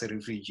recognized as a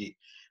refugee.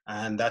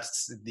 And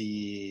that's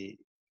the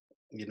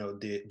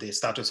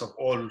status of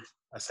all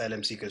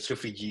asylum seekers,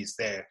 refugees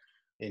there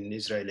in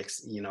Israel.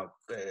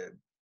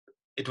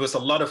 It was a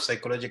lot of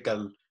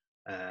psychological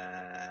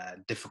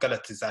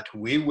difficulties that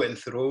we went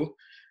through.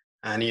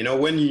 And,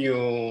 when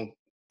you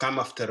come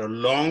after a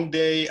long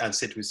day and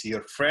sit with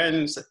your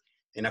friends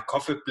in a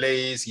coffee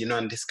place,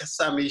 and discuss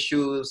some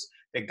issues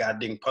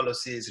regarding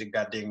policies,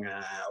 regarding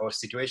our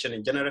situation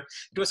in general,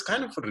 it was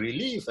kind of a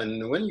relief.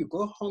 And when you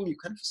go home, you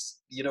kind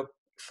of,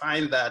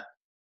 find that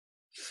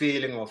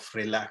feeling of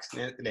relaxed.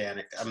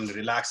 I'm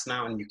relaxed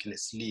now, and you can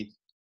sleep,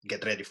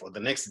 get ready for the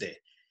next day.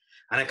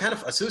 And I kind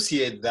of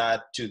associate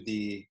that to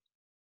the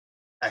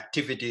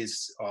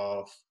activities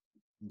of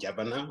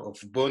Jabana, of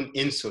Bun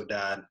in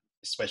Sudan,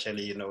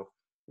 especially,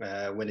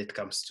 when it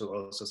comes to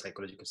also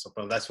psychological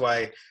support. That's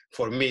why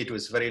for me, it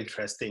was very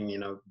interesting,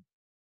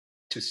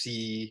 to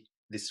see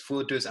these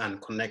photos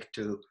and connect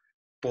to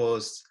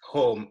both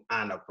home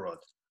and abroad.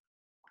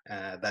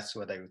 That's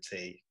what I would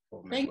say.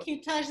 Thank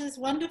you, Taj. It's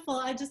wonderful.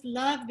 I just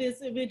love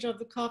this image of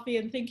the coffee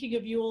and thinking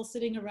of you all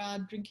sitting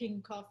around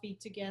drinking coffee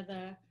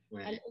together.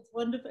 Right. And it's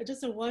wonderful,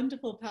 just a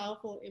wonderful,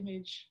 powerful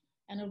image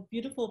and a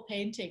beautiful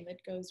painting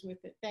that goes with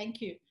it.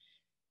 Thank you.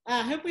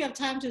 I hope we have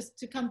time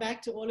to come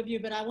back to all of you,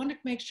 but I want to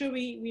make sure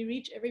we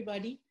reach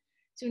everybody.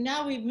 So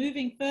now we're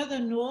moving further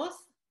north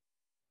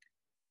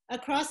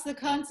across the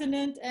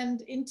continent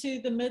and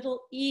into the Middle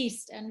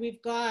East. And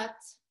we've got,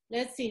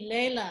 let's see,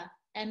 Leila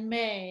and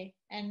May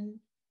and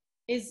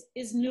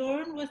Is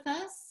Noor with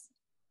us?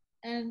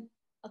 And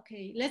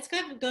okay, let's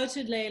go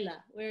to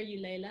Leila. Where are you,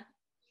 Leila?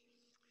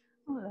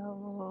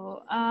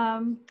 Hello.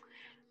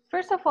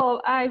 First of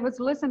all, I was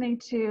listening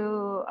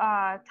to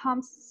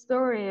Tom's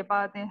story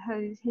about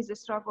his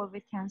struggle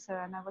with cancer,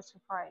 and I was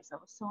surprised. I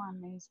was so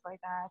amazed by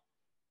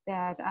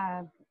that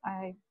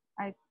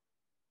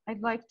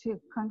I'd like to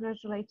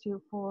congratulate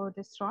you for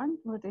the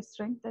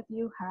strength that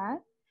you had,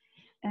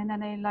 and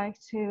then I'd like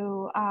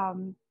to.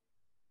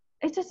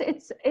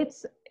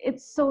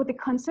 It's so the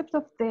concept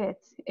of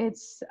death,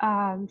 it's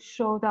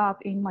showed up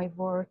in my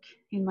work,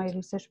 in my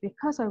research,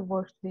 because I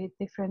worked with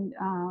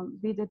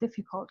with a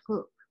difficult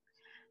group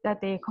that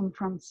they come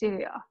from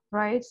Syria,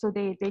 right? So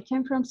they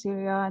came from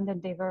Syria, and then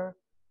they were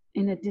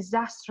in a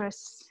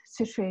disastrous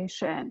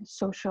situation,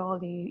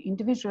 socially,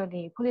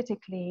 individually,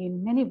 politically,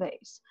 in many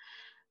ways.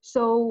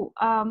 So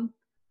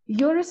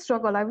your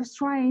struggle, I was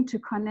trying to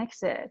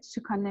connect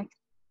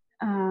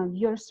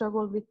your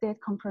struggle with death,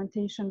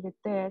 confrontation with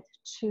death,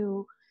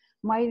 to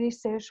my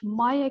research,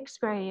 my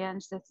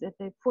experience, that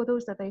the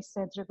photos that I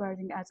sent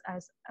regarding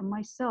as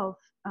myself,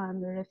 a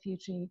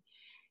refugee,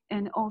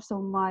 and also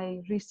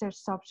my research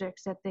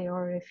subjects that they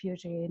are a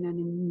refugee in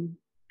an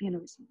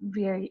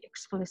very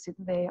explicit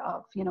way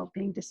of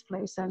being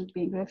displaced and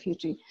being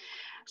refugee.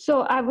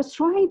 So I was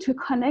trying to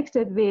connect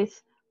it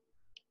with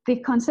the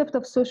concept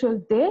of social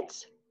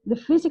death the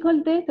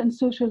physical death and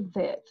social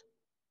death.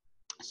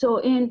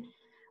 So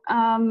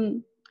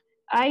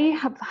I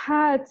have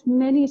had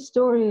many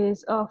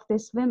stories of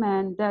these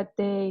women that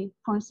they,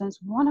 for instance,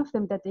 one of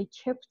them that they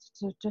kept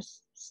to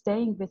just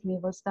staying with me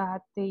was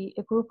that a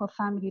group of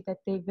family that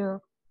they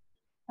were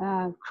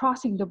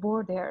crossing the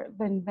border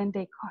when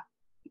they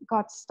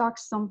got stuck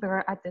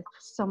somewhere at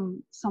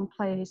some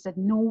place at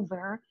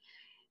nowhere,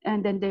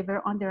 and then they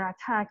were under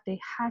attack. They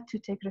had to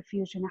take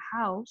refuge in a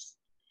house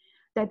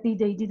that they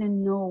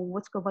didn't know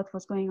what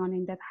was going on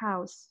in that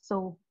house.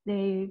 So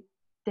they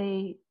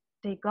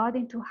got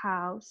into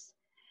house,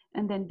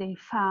 and then they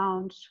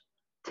found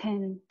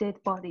 10 dead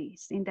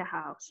bodies in the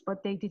house,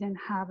 but they didn't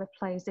have a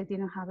place, they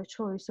didn't have a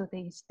choice, so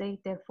they stayed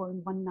there for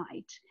one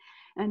night.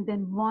 And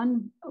then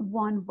when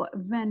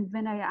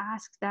I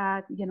asked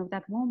that,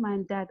 that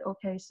woman that,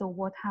 okay, so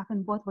what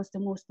happened, what was the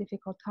most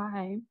difficult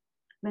time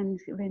when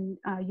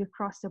you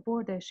crossed the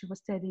border, she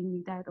was telling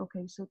me that,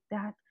 okay, so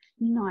that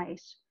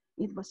night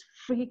it was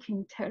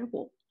freaking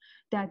terrible,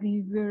 that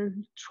we were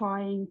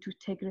trying to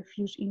take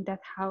refuge in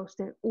that house.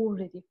 They're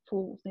already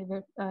full.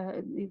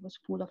 It was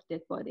full of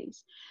dead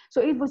bodies.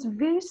 So it was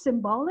very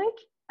symbolic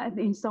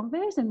in some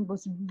ways, and it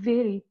was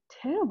very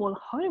terrible,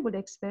 horrible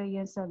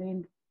experience. I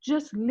mean,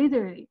 just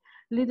literally,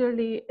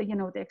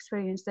 the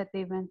experience that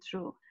they went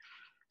through.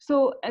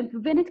 So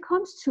when it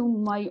comes to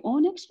my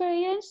own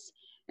experience,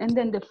 and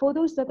then the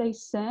photos that I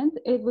sent,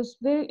 it was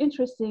very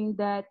interesting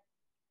that,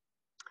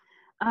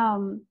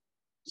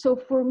 so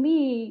for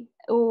me,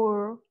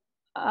 or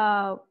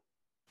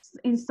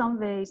in some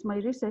ways, my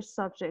research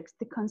subjects,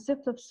 the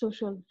concept of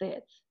social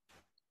death,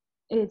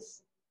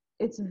 it's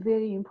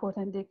very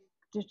important. It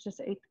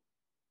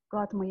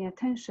got my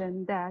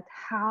attention, that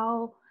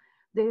how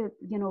the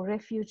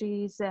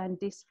refugees and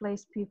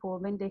displaced people,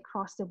 when they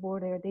cross the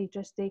border, they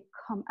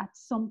come at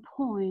some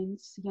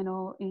points,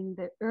 in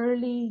the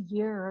early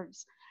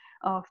years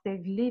of their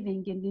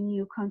living in the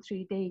new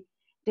country,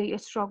 they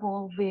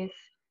struggle with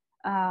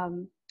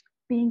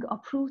being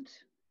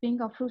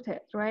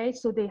uprooted, right?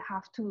 So they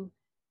have to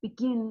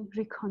begin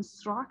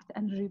reconstruct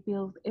and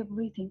rebuild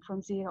everything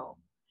from zero.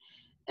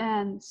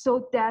 And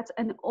so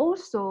and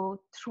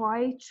also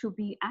try to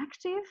be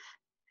active,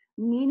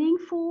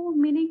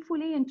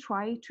 meaningfully, and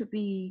try to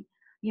be,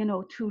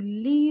 to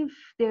live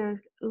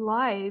their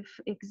life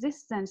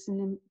existence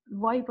in a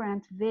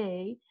vibrant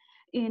way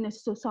in a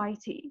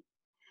society.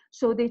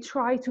 So they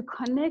try to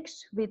connect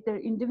with their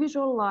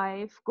individual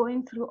life,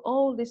 going through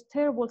all this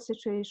terrible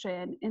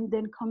situation, and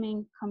then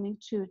coming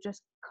to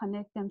just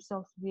connect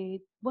themselves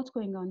with what's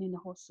going on in the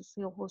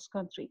host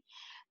country.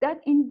 That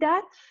in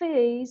that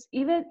phase,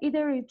 either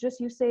it just,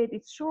 you say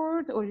it's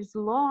short or it's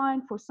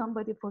long. For some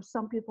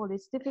people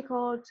it's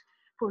difficult,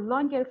 for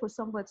longer, for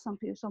some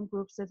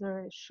groups that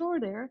are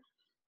shorter.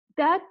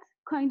 That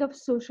kind of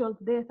social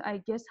death,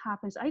 I guess,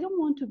 happens. I don't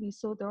want to be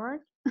so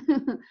dark.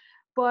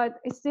 But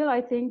still, I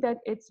think that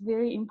it's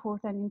very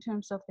important in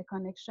terms of the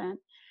connection.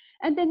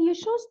 And then you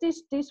show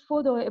this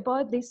photo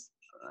about these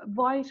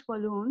white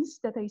balloons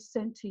that I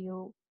sent to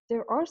you.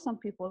 There are some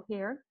people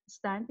here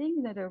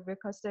standing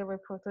because they were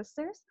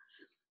protesters.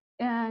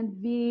 And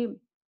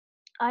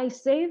I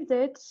saved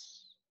it.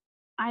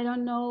 I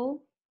don't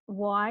know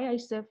why I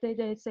saved it.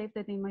 I saved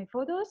it in my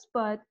photos,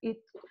 but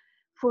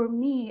for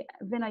me,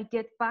 when I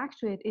get back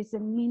to it, it's a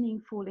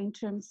meaningful in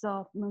terms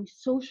of my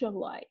social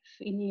life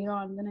in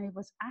Iran, when I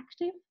was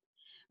active,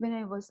 when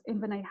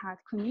I had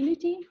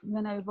community,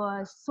 when I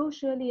was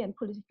socially and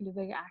politically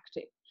very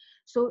active.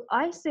 So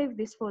I saved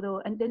this photo,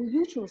 and then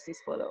you chose this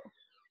photo.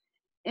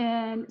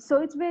 And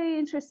so it's very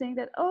interesting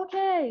that,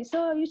 okay,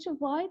 so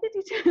why did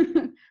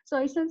you so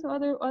I sent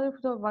other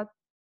photos about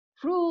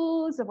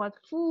fruits, about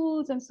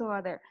foods, and so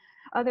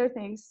other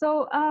things.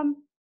 So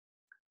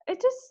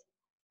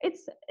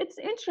it's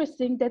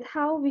interesting that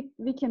how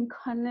we can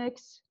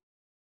connect.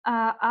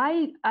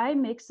 I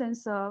make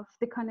sense of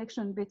the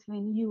connection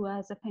between you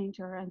as a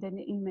painter and then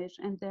the image,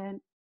 and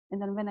then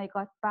when I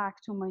got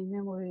back to my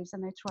memories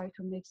and I tried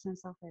to make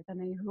sense of it,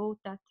 and I wrote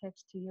that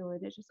text to you,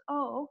 and it's just,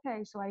 oh,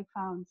 okay, so I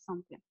found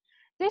something.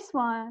 This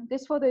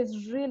photo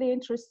is really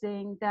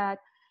interesting. That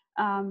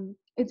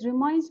it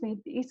reminds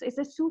me, it's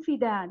a Sufi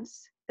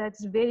dance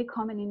that's very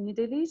common in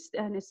Middle East,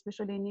 and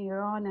especially in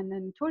Iran and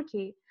in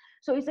Turkey.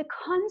 So it's a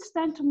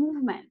constant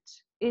movement.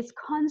 It's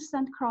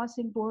constant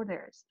crossing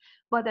borders.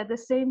 But at the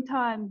same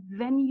time,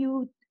 when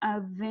you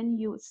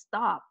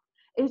stop,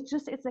 it's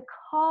a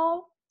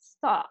calm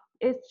stop.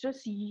 It's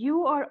just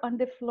you are on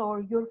the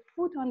floor, your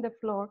foot on the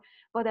floor,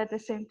 but at the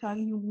same time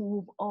you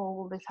move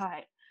all the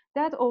time.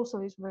 That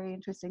also is very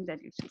interesting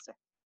that you should say.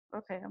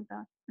 Okay, I'm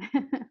done.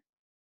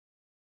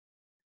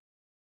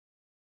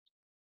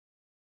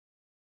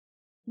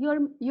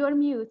 You're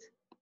mute.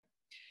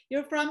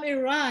 You're from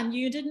Iran.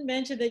 You didn't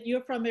mention that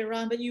you're from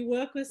Iran, but you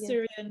work with Yes.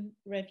 Syrian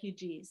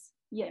refugees.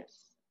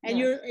 Yes. And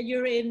yes.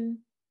 you're in.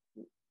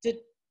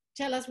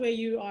 Tell us where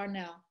you are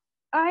now.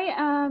 I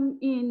am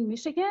in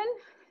Michigan.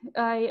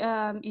 I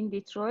am in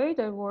Detroit.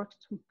 I worked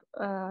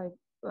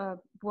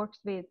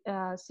with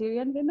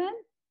Syrian women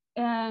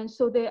And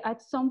so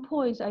at some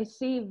points, I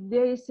see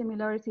very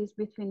similarities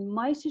between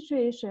my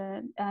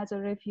situation as a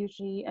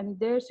refugee and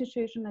their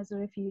situation as a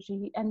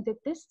refugee, and the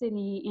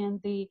destiny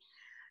and the,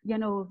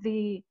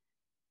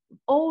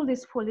 all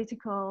this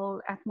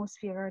political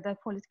atmosphere, the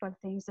political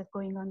things that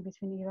going on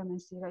between Iran and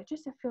Syria.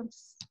 Just I feel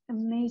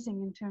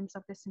amazing in terms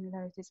of the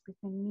similarities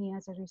between me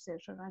as a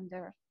researcher and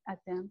at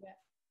them. Yeah.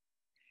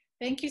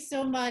 Thank you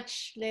so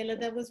much, Leila.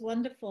 That was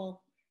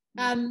wonderful.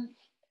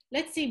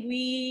 Let's see.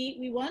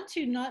 We want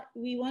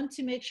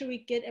to make sure we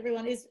get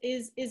everyone.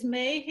 Is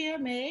May here?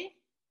 May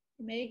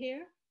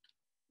here?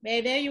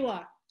 May, there you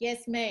are.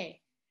 Yes,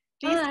 May.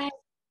 Please. Hi.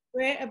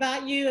 Where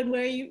about you and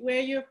where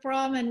you're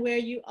from and where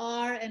you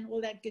are and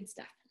all that good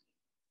stuff.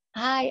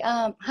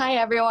 Hi, hi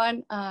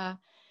everyone.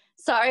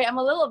 Sorry, I'm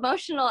a little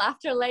emotional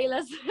after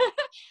Leila's.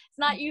 It's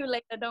not you,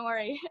 Leila, don't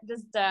worry.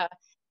 Just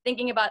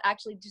thinking about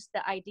actually just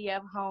the idea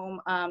of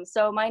home.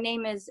 So my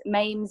name is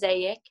Maim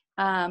Zayek.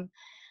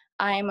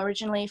 I'm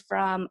originally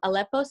from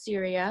Aleppo,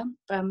 Syria,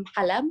 from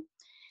Halab.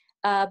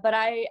 But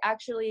I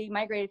actually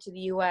migrated to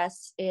the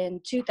US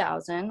in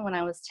 2000 when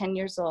I was 10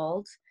 years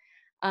old.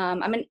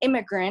 I'm an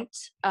immigrant,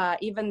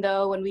 even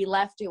though when we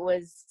left, it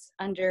was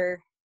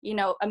under, in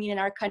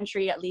our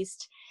country, at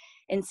least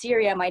in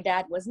Syria, my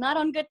dad was not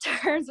on good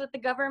terms with the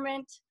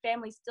government.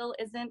 Family still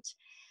isn't.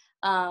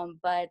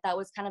 But that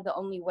was kind of the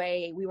only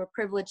way. We were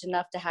privileged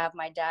enough to have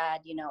my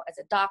dad, as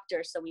a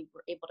doctor, so we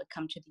were able to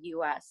come to the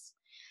US.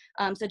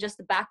 So just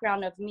the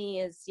background of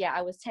me is,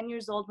 I was 10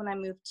 years old when I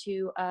moved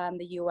to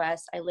the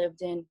US. I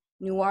lived in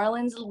New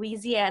Orleans,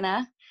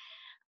 Louisiana.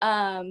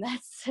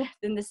 That's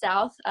in the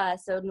South.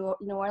 So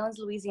New Orleans,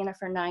 Louisiana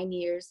for 9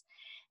 years.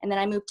 And then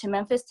I moved to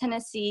Memphis,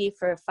 Tennessee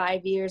for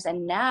 5 years.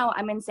 And now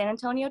I'm in San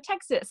Antonio,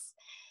 Texas.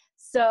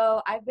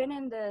 So I've been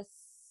in the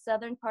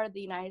southern part of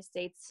the United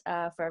States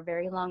for a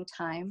very long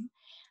time.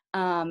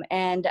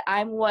 And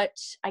I'm what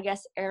I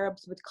guess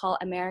Arabs would call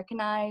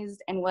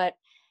Americanized, and what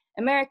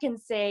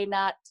Americans say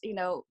not,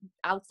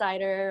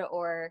 outsider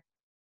or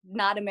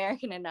not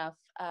American enough.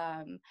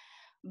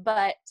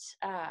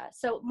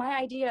 So my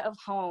idea of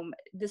home,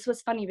 this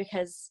was funny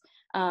because,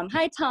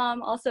 hi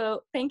Tom,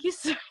 also thank you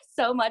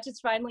so much. It's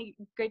finally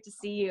great to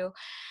see you.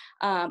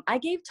 I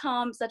gave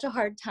Tom such a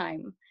hard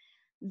time.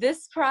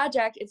 This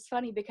project, it's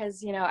funny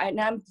because, and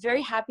I'm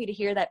very happy to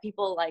hear that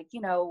people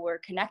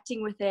were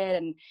connecting with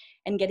it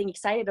and getting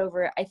excited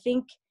over it. I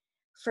think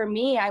for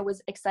me, I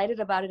was excited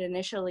about it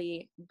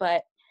initially,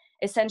 but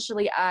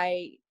essentially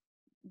I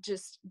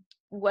just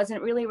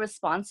wasn't really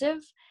responsive.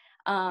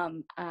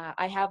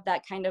 I have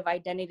that kind of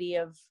identity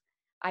of,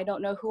 I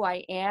don't know who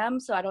I am,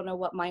 so I don't know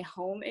what my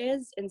home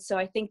is. And so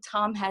I think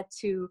Tom had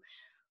to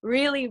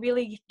really,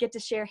 really get to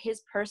share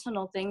his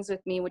personal things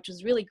with me, which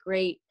was really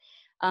great,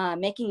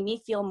 making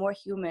me feel more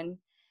human,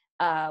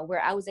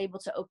 where I was able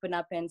to open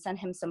up and send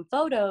him some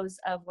photos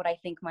of what I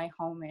think my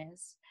home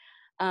is.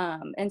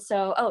 And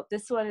so,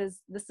 this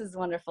is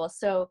wonderful.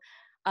 So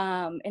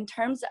in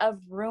terms of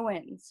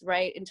ruins,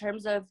 right, in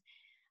terms of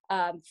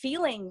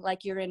feeling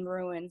like you're in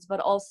ruins, but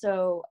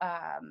also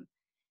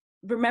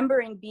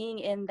remembering being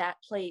in that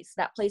place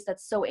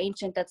that's so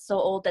ancient, that's so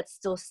old, that's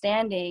still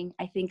standing.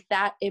 I think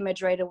that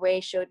image right away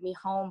showed me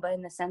home, but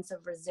in the sense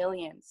of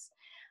resilience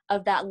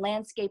of that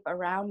landscape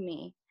around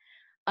me.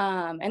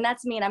 And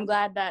that's me, and I'm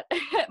glad that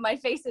my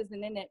face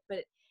isn't in it.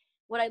 But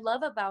what I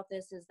love about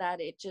this is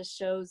that it just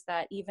shows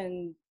that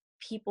even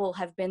people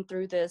have been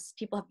through this,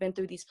 people have been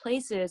through these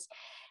places,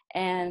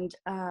 and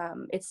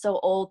it's so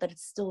old that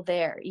it's still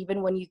there,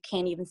 even when you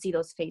can't even see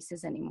those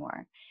faces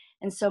anymore.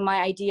 And so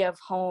my idea of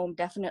home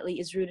definitely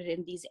is rooted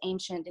in these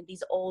ancient and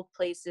these old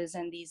places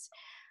and these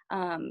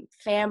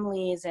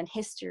families and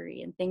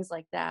history and things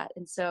like that.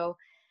 And so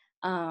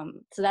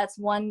so that's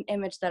one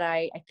image that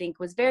I think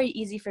was very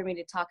easy for me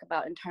to talk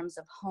about in terms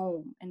of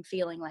home and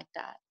feeling like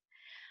that.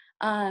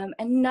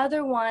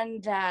 Another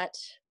one that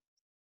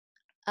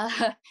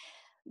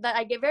that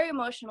I get very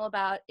emotional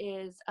about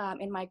is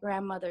in my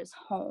grandmother's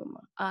home,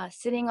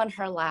 sitting on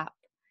her lap.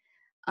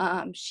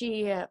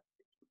 She,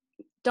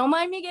 don't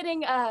mind me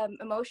getting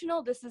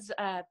emotional. This is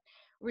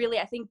really,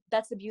 I think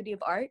that's the beauty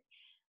of art,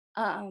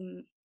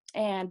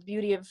 and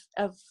beauty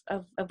of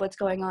what's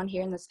going on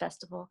here in this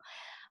festival.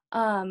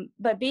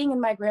 But being in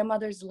my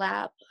grandmother's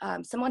lap,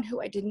 someone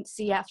who I didn't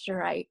see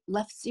after I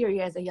left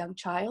Syria as a young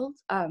child,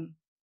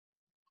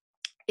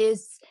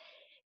 is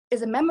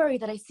a memory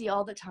that I see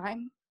all the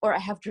time, or I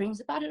have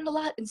dreams about it a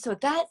lot. And so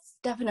that's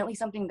definitely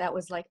something that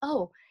was like,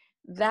 oh,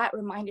 that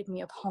reminded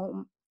me of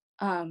home.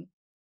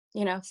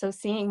 So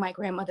seeing my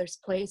grandmother's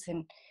place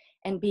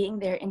and being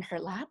there in her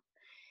lap,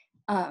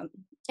 and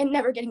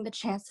never getting the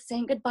chance to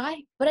say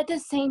goodbye. But at the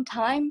same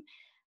time,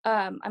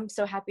 I'm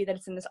so happy that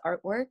it's in this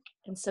artwork.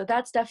 And so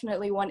that's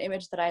definitely one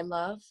image that I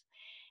love.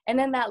 And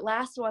then that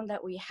last one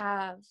that we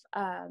have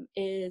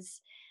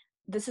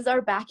this is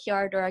our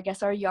backyard, or I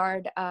guess our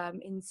yard,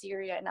 in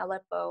Syria, in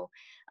Aleppo.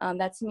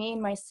 That's me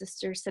and my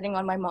sister sitting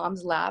on my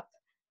mom's lap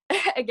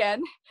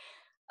again.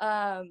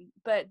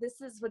 But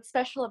this is what's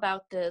special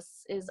about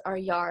this is our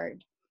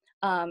yard.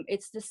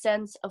 It's the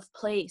sense of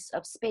place,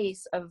 of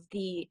space, of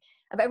the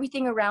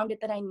everything around it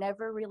that I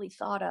never really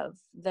thought of.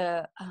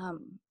 The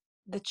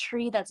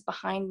tree that's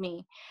behind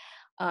me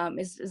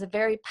is a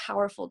very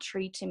powerful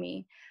tree to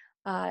me.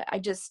 I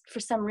just, for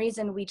some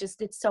reason, we just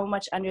did so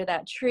much under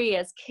that tree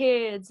as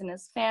kids and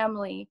as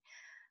family,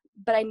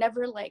 but I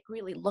never like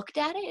really looked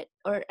at it,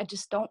 or I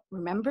just don't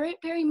remember it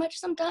very much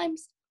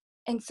sometimes.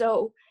 And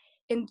so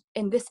in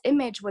this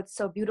image, what's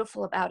so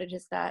beautiful about it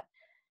is that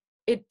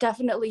it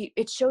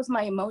shows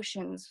my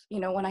emotions. You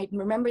know, when I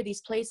remember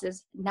these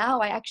places, now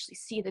I actually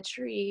see the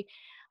tree,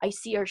 I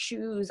see our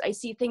shoes, I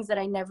see things that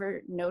I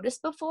never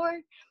noticed before.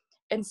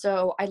 And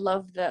so I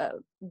love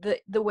the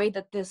way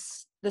that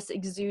this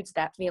exudes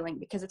that feeling,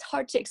 because it's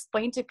hard to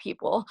explain to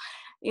people,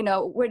 you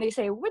know, when they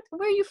say, where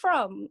are you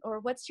from, or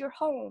what's your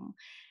home,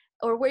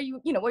 or where you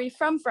know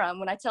from.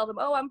 When I tell them,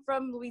 oh, I'm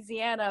from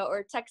Louisiana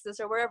or Texas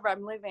or wherever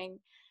I'm living,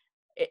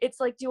 it's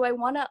like, do I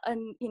want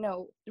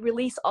to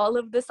release all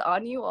of this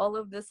on you, all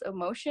of this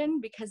emotion,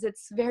 because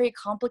it's very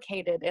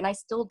complicated and I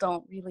still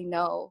don't really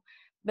know.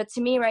 But to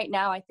me right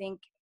now, I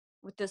think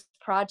with this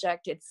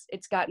project,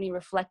 it's got me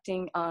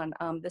reflecting on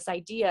this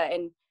idea,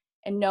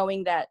 and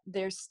knowing that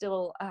there's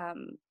still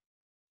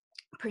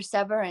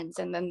perseverance,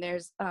 and then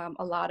there's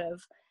a lot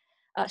of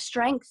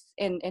strength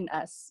in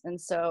us. And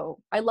so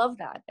I love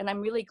that, and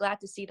I'm really glad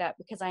to see that,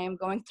 because I am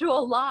going through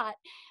a lot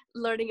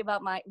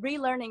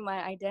relearning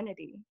my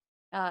identity.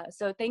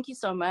 So thank you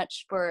so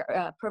much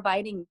for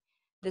providing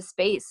the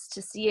space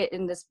to see it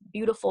in this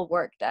beautiful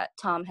work that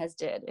Tom has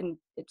did. And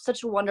it's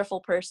such a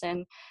wonderful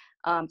person.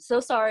 So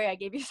sorry I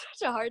gave you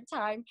such a hard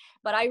time,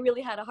 but I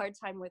really had a hard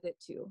time with it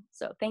too.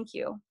 So thank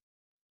you.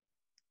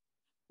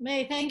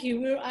 May, thank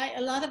you.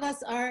 A lot of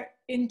us are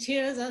in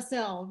tears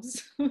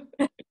ourselves.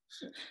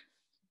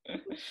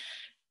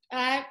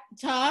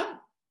 Tom,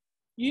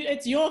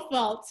 it's your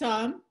fault,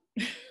 Tom.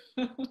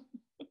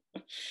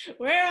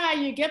 Where are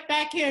you? Get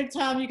back here,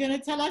 Tom. You're going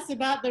to tell us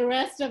about the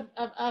rest of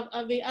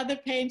the other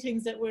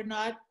paintings that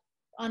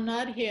are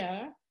not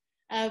here.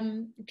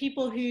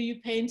 People who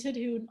you painted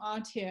who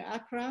aren't here.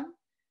 Akram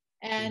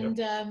and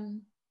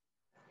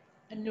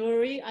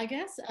Nuri, I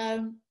guess.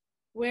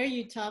 Where are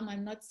you, Tom?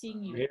 I'm not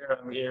seeing you.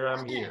 I'm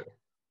here.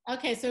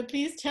 Okay, so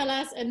please tell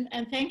us, and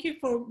thank you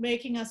for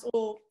making us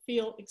all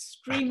feel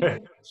extremely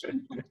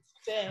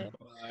today.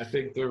 I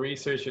think the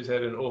researchers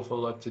had an awful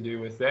lot to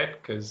do with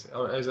that, because,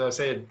 as I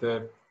said,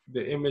 the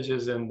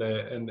images and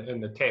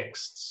the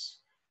texts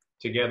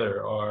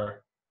together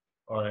are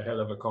a hell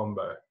of a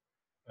combo.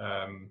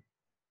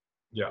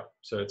 Yeah,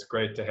 so it's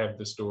great to have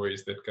the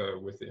stories that go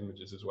with the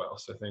images as well.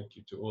 So thank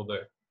you to all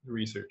the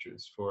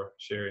researchers for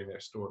sharing their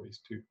stories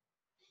too.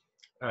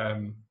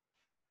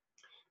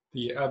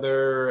 The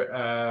other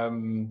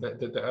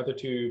the other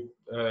two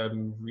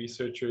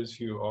researchers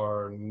who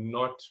are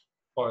not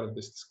part of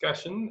this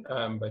discussion,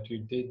 but who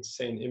did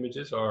send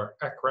images, are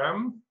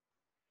Akram,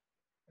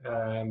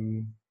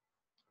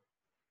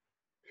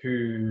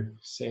 who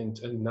sent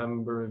a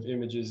number of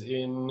images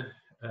in,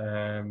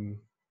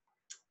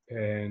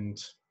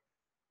 and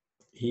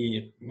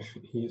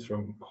he's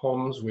from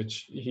Homs,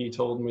 which he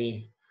told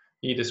me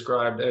he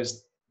described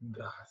as,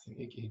 I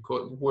think he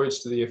quoted words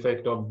to the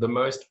effect of the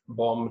most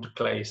bombed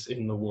place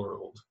in the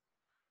world.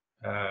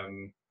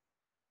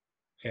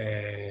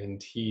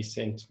 And he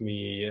sent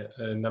me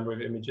a number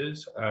of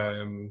images,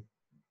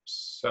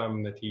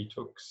 some that he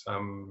took,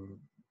 some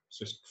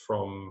just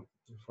from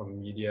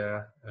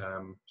media.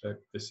 So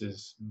this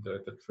is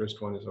the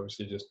first one is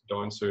obviously just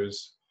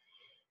dancers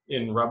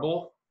in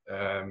rubble,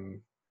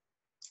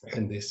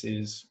 and this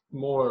is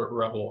more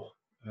rubble,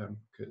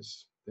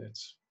 because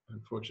that's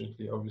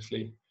unfortunately,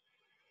 obviously,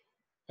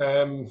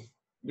 a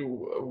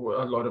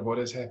lot of what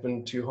has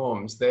happened to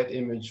Homs. That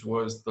image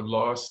was the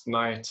last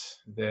night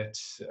that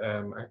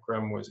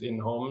Akram was in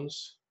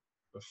Homs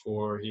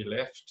before he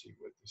left. It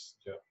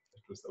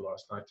was the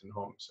last night in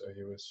Homs, so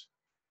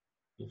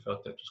he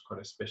felt that was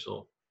quite a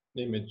special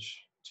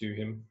image to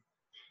him.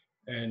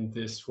 And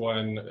this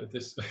one,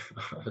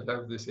 I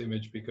love this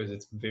image because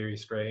it's very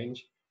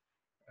strange.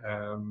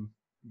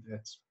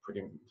 It's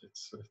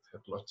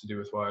had a lot to do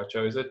with why I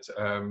chose it.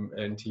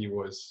 And he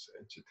was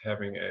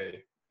having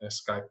a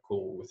Skype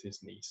call with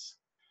his niece.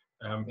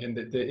 And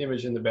the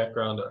image in the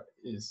background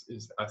is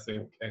I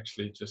think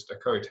actually just a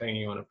coat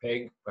hanging on a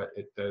peg, but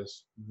it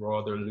does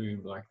rather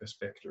loom like the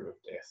spectre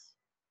of death,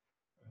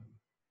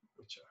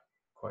 which I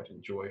quite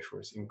enjoy for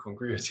its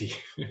incongruity.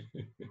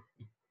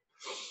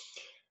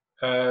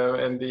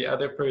 And the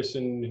other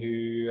person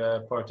who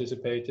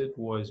participated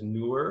was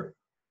Noor,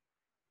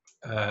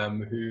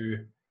 who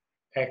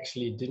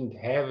actually didn't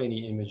have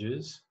any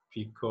images,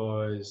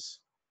 because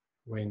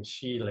when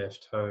she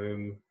left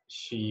home,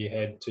 she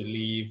had to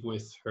leave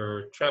with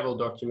her travel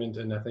document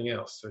and nothing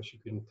else. So she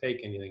couldn't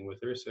take anything with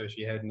her. So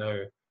she had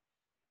no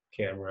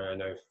camera,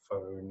 no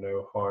phone,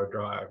 no hard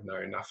drive,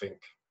 no nothing.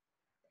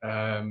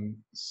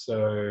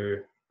 So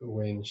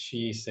when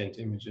she sent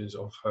images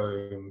of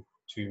home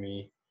to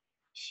me,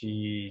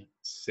 she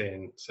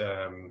sent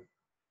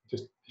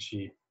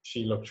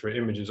she looked for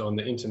images on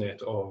the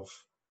internet of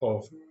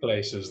of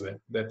places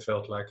that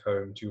felt like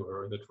home to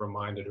her, that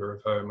reminded her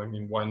of home. I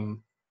mean,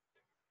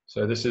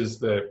 so this is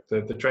the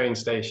train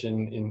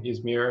station in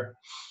Izmir,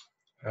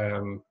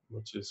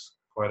 which is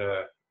quite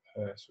a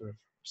sort of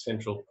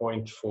central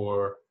point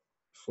for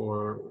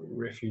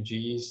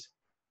refugees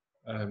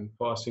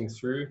passing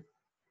through.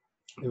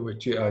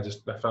 Which I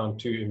found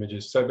 2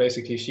 images. So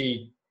basically,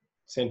 she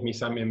sent me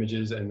some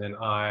images, and then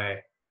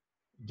I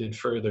did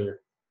further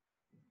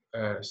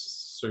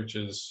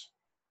searches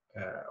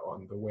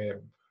on the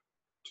web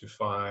to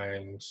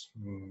find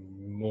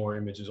more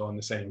images on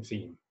the same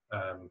theme.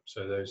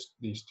 So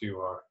these 2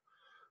 are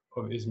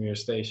of Izmir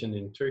station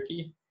in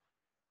Turkey.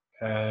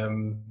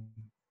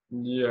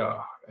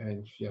 Yeah,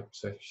 and yeah,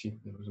 so it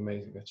was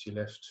amazing that she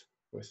left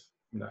with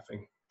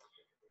nothing.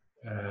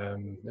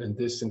 And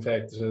this, in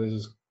fact, so this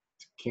is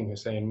King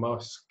Hussein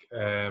Mosque,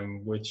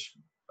 which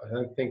I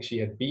don't think she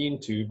had been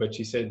to, but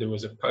she said there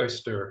was a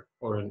poster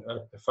or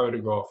a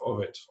photograph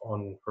of it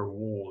on her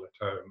wall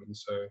at home. And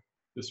so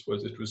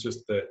it was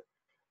just the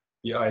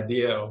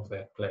idea of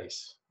that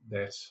place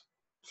that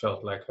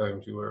felt like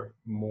home to her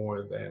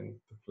more than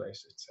the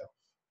place itself,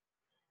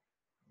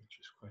 which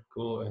is quite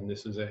cool. And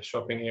this is a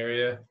shopping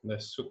area, the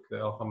souk, the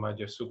Al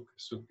Hamadja souk.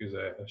 Souk is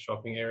a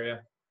shopping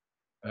area.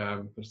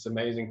 But it's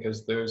amazing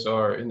because those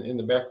are in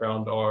the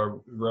background are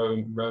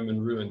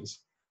Roman ruins.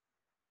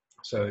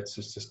 So it's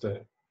just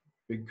a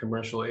big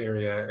commercial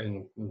area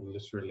and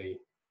literally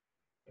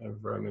a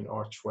Roman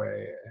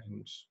archway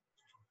and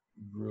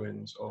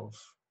ruins of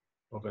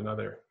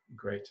another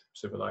great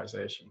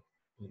civilization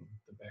in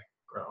the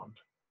background.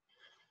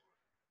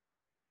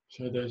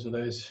 So those are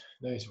those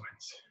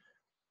ones.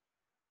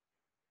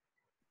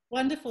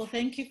 Wonderful.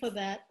 Thank you for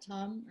that,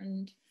 Tom.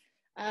 And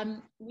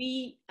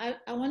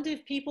I wonder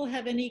if people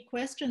have any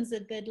questions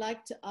that they'd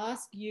like to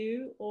ask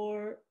you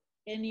or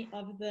any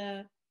of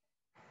the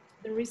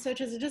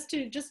researchers, just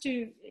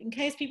to in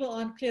case people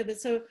aren't clear.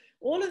 That so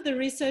all of the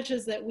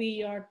researchers that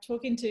we are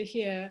talking to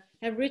here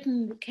have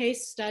written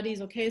case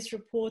studies or case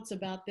reports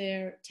about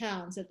their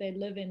towns that they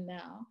live in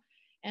now.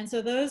 And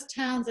so those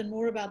towns and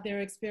more about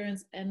their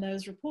experience and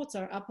those reports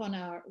are up on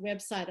our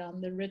website,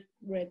 on the RIT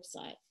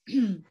website.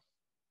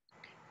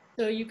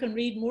 So you can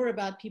read more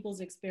about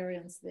people's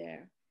experience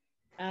there.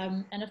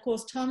 And of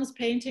course, Tom's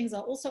paintings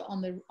are also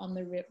on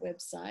the RIT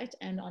website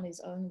and on his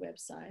own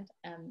website.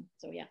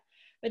 So yeah,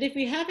 but if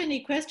we have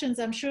any questions,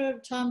 I'm sure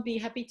Tom would be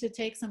happy to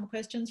take some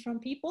questions from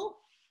people.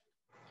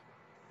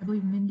 I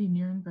believe Mindy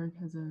Nierenberg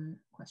has a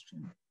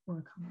question or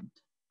a comment.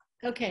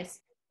 Okay.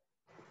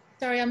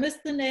 Sorry, I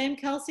missed the name,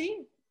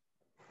 Kelsey.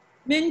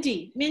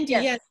 Mindy,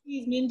 yes,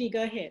 please, Mindy,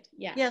 go ahead.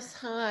 Yeah. Yes,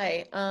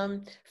 hi.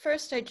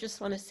 First, I just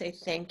want to say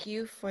thank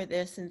you for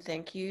this and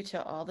thank you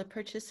to all the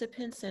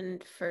participants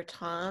and for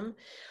Tom.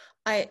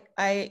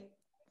 I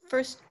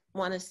first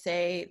want to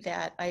say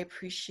that I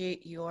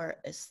appreciate your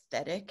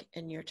aesthetic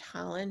and your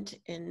talent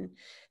in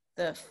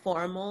the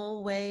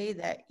formal way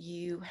that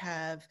you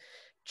have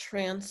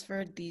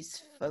transferred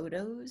these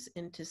photos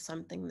into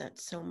something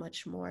that's so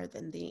much more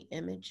than the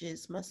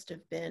images must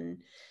have been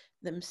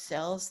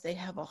themselves. They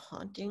have a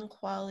haunting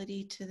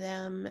quality to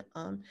them.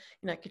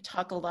 I could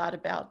talk a lot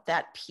about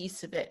that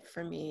piece of it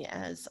for me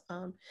as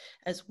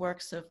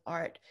works of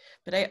art,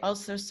 but I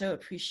also so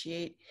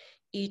appreciate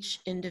each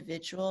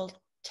individual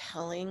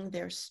telling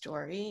their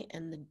story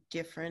and the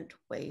different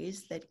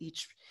ways that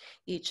each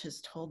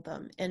has told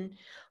them. And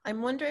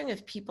I'm wondering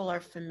if people are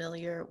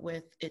familiar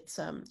with a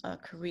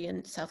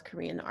South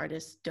Korean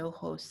artist,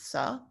 Do-Ho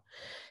Seo,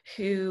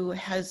 who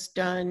has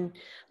done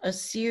a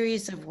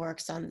series of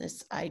works on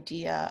this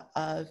idea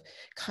of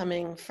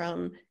coming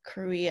from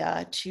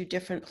Korea to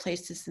different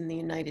places in the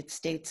United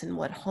States and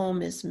what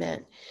home is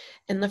meant.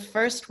 And the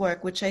first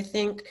work, which I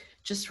think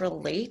just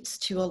relates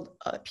to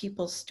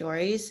people's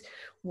stories,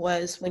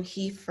 was when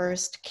he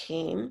first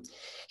came,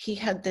 he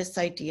had this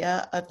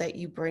idea of that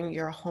you bring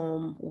your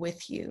home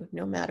with you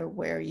no matter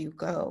where you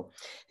go.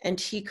 And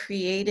he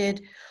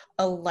created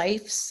a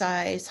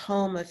life-size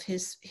home of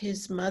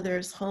his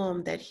mother's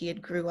home that he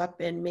had grew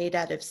up in, made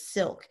out of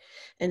silk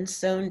and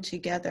sewn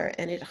together,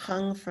 and it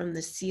hung from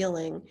the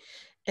ceiling,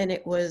 and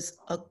it was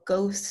a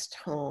ghost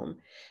home.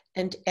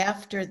 And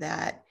after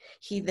that,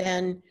 he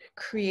then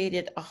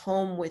created a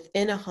home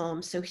within a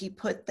home. So he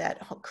put that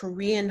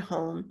Korean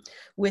home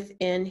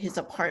within his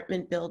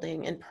apartment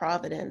building in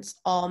Providence,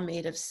 all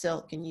made of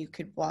silk, and you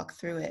could walk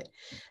through it.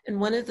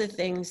 And one of the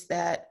things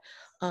that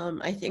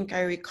I think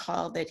I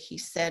recall that he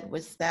said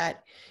was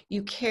that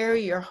you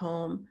carry your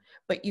home,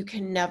 but you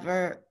can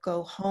never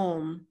go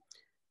home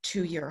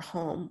to your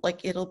home.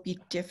 Like, it'll be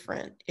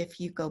different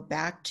if you go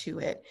back to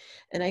it.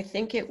 And I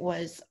think it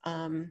was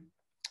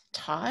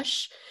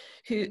Tosh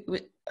who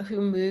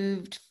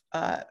moved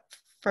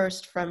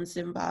first from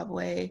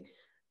Zimbabwe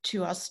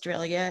to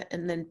Australia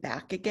and then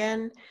back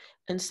again.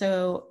 And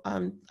so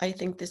I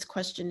think this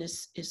question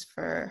is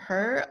for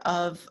her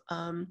of,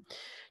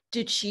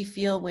 did she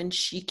feel when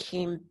she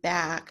came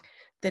back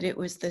that it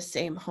was the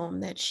same home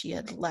that she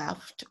had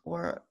left,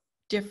 or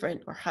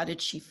different, or how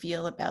did she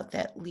feel about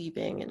that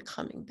leaving and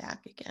coming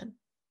back again?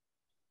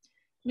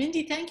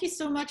 Mindy, thank you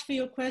so much for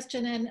your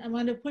question, and I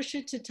want to push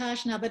it to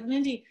Tash now. But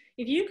Mindy,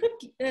 if you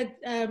could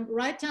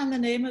write down the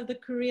name of the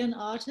Korean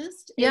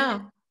artist,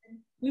 Yeah,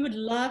 we would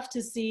love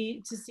to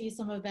see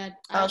some of that.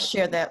 I'll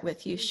share that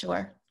with you,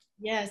 sure.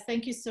 Yes,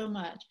 thank you so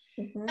much.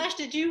 Mhm. Tash,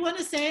 did you want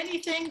to say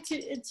anything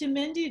to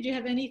Mindy? Do you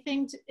have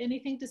anything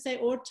to say,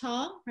 or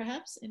Tom,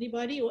 perhaps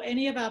anybody, or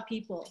any of our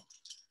people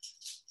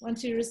want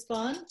to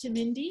respond to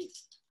Mindy?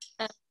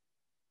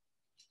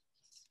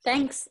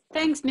 Thanks,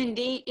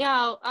 Mindy.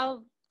 Yeah,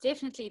 I'll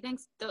definitely.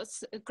 Thanks.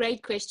 That's a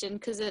great question,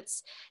 because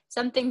it's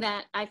something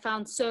that I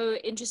found so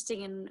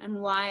interesting,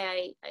 and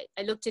why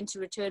I looked into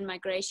return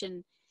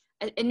migration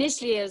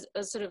initially as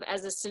sort of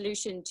as a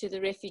solution to the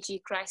refugee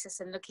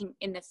crisis, and looking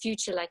in the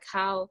future, like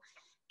how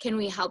can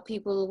we help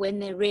people when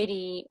they're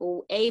ready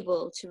or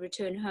able to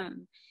return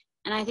home.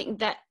 And I think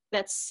that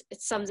it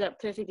sums it up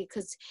perfectly,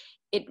 because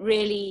it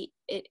really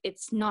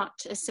it's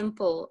not as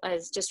simple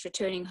as just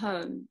returning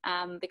home,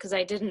 because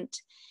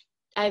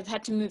I've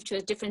had to move to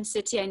a different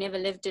city. I never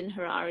lived in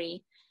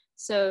Harare,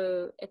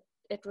 so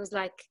it was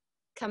like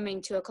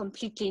coming to a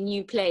completely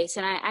new place.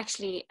 And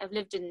I've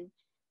lived in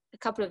a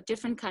couple of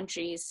different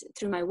countries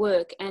through my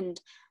work,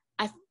 and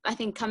I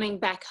think coming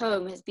back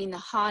home has been the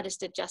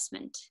hardest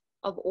adjustment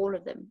of all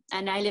of them.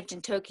 And I lived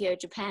in Tokyo,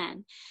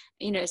 Japan,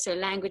 so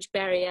language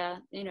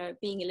barrier,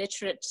 being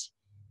illiterate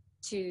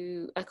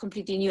to a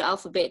completely new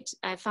alphabet.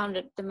 I found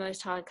it the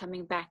most hard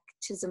coming back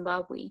to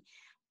Zimbabwe.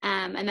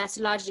 And that's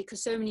largely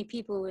because so many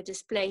people were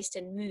displaced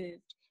and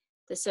moved.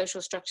 The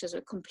social structures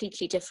were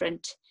completely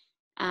different.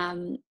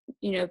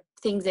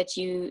 Things that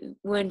you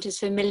weren't as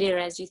familiar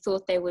as you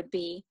thought they would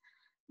be.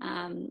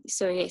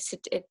 So yes,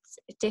 it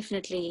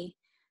definitely,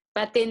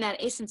 but then that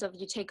essence of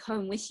you take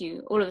home with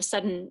you, all of a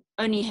sudden,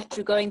 only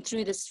through going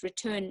through this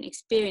return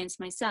experience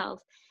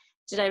myself,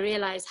 did I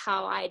realize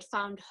how I had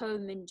found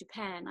home in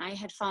Japan. I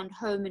had found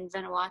home in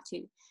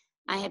Vanuatu.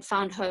 I had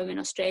found home in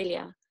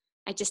Australia.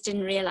 I just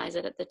didn't realize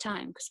it at the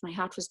time because my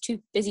heart was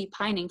too busy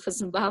pining for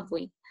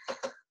Zimbabwe.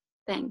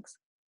 Thanks.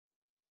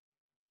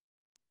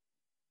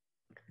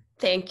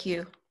 Thank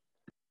you.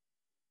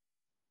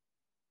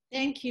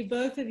 Thank you,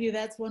 both of you.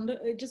 That's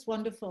just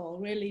wonderful,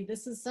 really.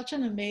 This is such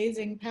an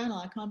amazing panel.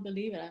 I can't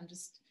believe it.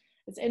 Does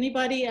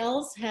anybody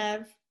else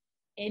have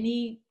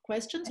any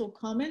questions or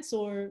comments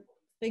or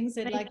things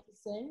they'd like to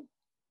say?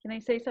 Can I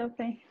say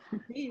something?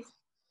 Please.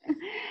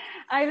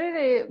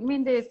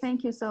 Mindy,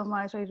 thank you so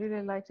much. I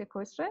really like the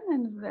question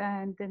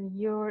and then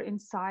your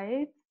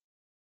insight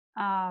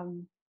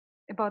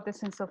about the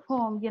sense of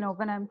home.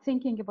 When I'm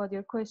thinking about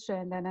your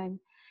question, and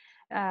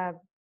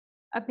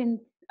I've been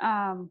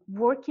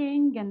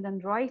working and then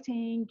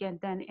writing and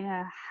then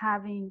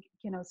having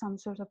some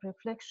sort of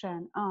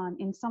reflection on,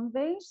 in some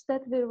ways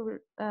that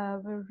were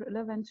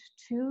relevant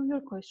to your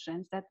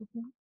questions, that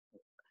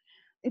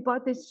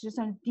about this just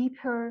a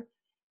deeper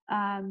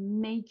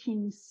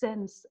making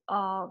sense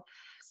of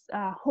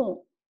home,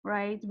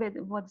 right? With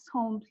what's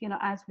home,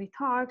 as we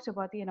talked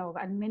about,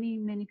 and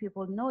many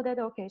people know that,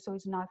 okay, so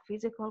it's not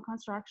physical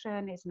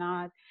construction, it's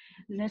not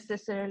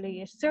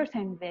necessarily a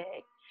certain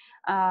way,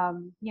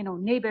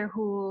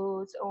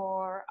 neighborhoods,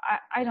 or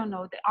I don't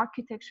know, the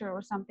architecture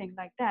or something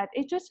like that.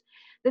 It just,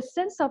 the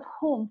sense of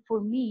home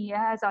for me,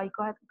 as I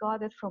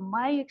got it from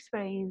my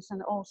experience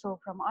and also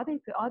from other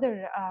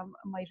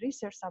my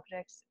research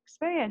subjects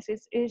experience,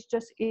 is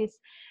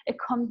a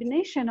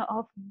combination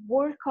of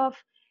work of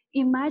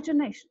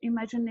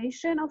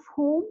imagination of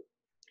home,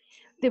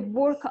 the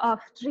work of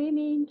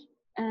dreaming,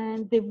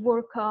 and the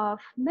work of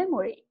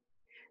memory.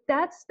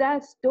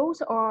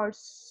 Those are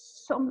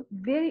some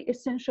very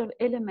essential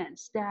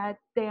elements that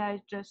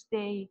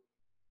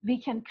we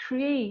can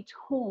create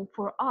home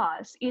for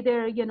us.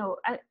 Either,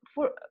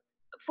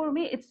 for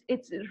me,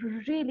 it's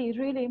really,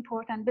 really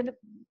important. But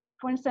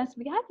for instance,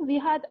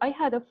 I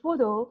had a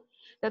photo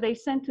that I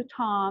sent to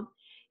Tom,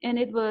 and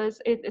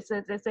it's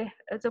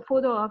a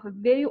photo of a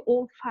very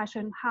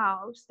old-fashioned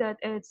house that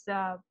is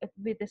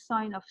with the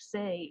sign of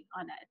 "say"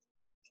 on it.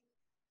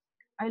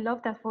 I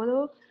love that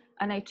photo,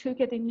 and I took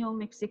it in New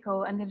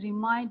Mexico, and it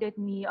reminded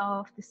me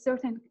of the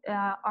certain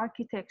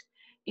architects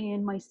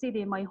in my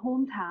city, my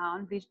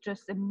hometown, with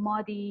just a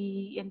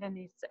muddy, and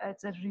then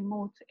it's a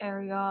remote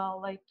area,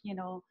 like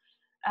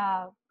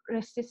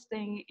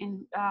resisting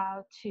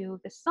to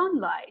the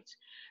sunlight.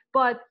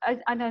 But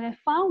then I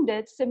found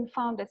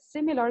a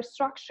similar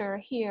structure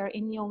here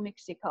in New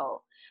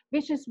Mexico,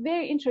 which is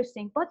very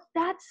interesting. But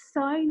that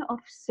sign of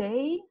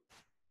 "say,"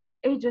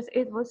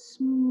 it was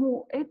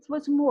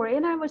more,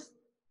 and I was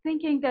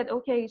thinking that,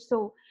 okay,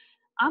 so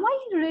am I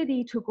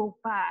ready to go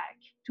back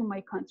to my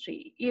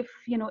country if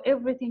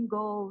everything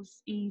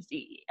goes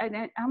easy, and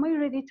am I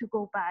ready to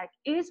go back?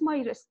 Is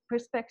my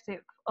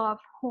perspective of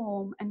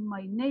home and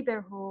my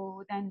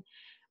neighborhood and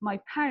my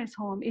parents'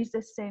 home is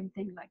the same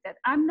thing like that?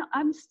 I'm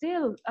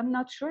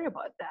not sure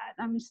about that.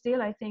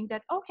 I think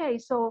that, okay,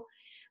 so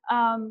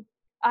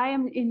I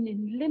am in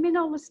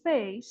liminal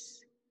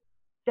space,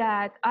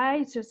 that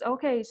I just,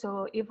 okay,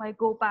 so if I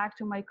go back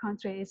to my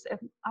country, it's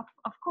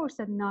of course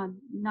that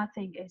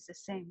nothing is the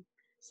same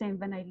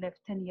when I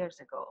left 10 years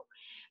ago.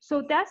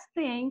 So that's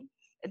thing,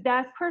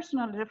 that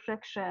personal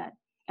reflection,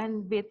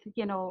 and with,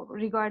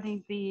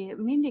 regarding the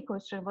Mindy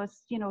question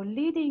was,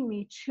 leading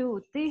me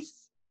to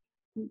this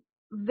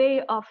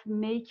way of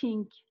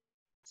making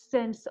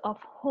sense of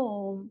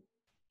home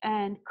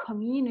and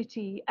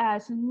community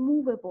as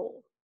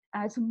movable,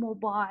 as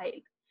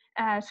mobile,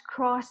 as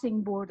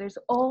crossing borders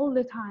all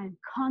the time,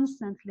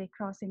 constantly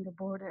crossing the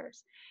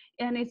borders.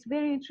 And it's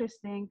very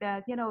interesting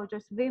that,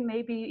 just we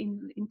maybe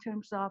in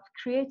terms of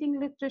creating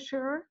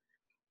literature,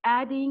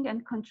 adding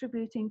and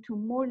contributing to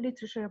more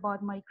literature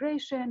about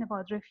migration,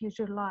 about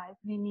refugee life,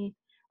 we need,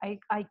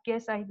 I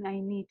guess I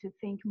need to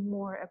think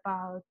more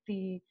about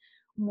the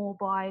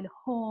mobile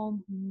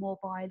home,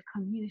 mobile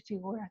community,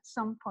 where at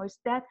some point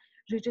that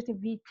rigid,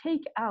 we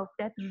take out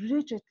that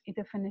rigid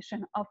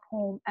definition of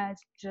home as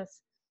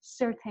just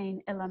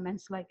certain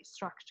elements like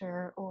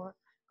structure or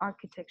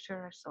architecture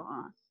or so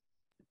on.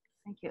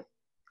 Thank you.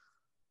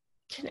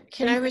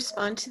 Can I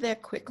respond to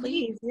that quickly?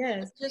 Please,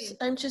 yes.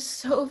 I'm just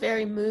so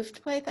very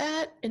moved by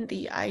that, and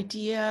the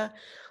idea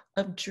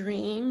of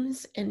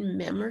dreams and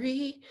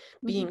memory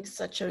being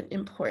such an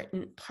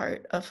important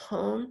part of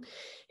home.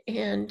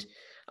 And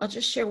I'll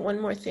just share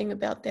one more thing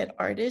about that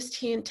artist.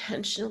 He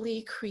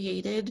intentionally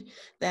created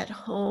that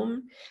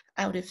home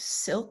out of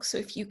silk. So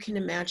if you can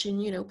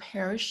imagine,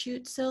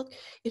 parachute silk,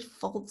 it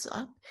folds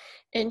up,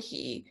 and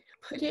he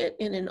put it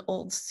in an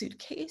old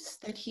suitcase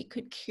that he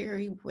could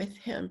carry with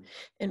him.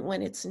 And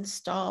when it's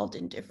installed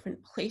in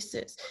different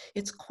places,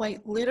 it's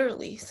quite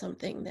literally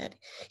something that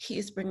he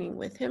is bringing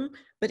with him,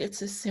 but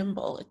it's a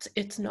symbol.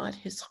 It's not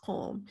his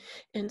home.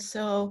 And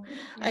so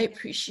I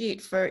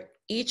appreciate for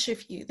each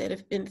of you that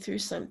have been through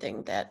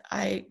something that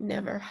I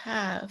never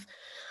have,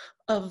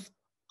 of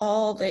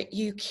all that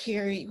you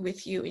carry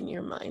with you in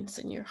your minds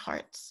and your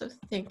hearts. So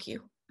thank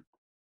you.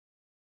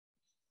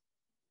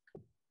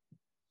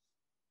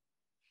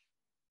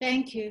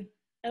 Thank you.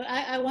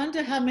 I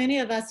wonder how many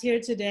of us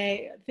here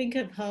today think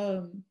of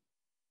home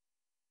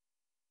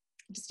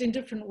just in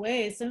different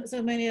ways.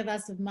 So many of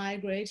us have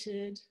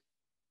migrated,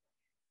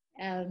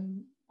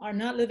 are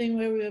not living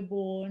where we were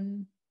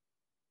born.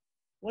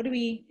 What do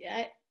we,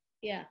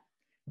 yeah.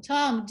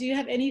 Tom, do you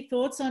have any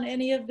thoughts on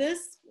any of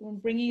this? I'm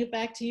bringing it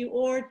back to you,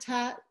 or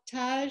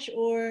Taj,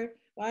 or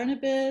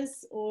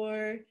Barnabas,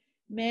 or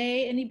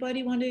May.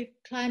 Anybody want to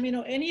climb in,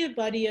 or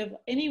anybody of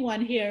anyone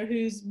here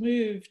who's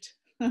moved,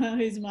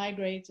 who's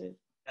migrated?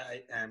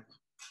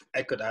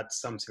 I could add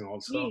something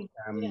also. Please,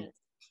 yes.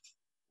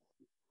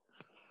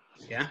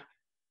 Yeah.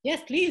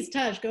 Yes, please,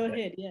 Taj, go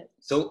ahead. Yes.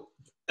 So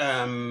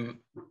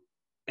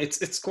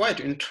it's quite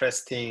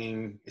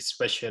interesting,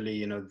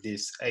 especially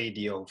this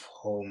idea of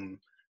home.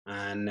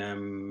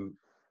 And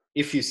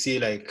if you see,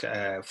 like,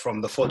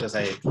 from the photos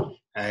I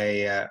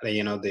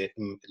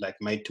like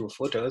my two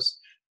photos,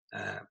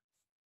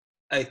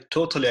 I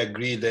totally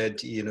agree that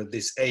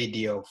this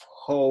idea of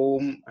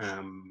home,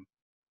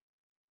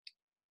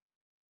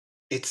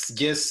 it's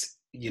just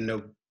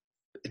a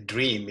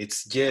dream.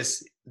 It's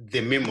just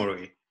the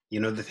memory,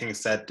 the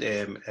things that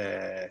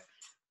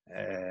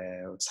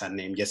what's her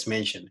name just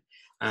mentioned.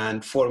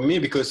 And for me,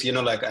 because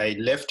like, I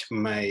left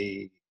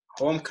my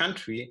home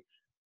country,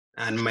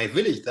 and my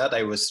village that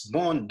I was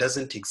born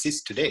doesn't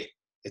exist today.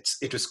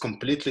 It was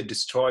completely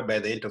destroyed by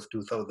the end of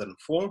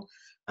 2004,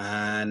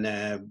 and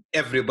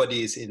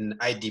everybody is in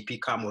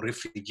IDP camp or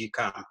refugee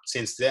camp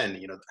since then.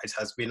 It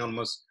has been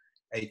almost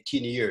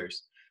 18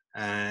 years,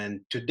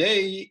 and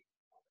today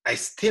I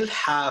still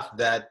have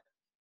that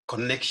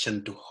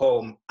connection to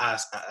home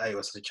as I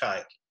was a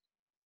child.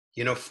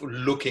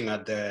 Looking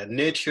at the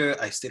nature,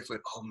 I still feel,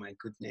 oh my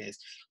goodness,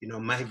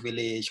 my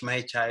village,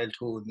 my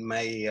childhood,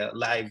 my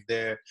life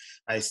there.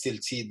 I still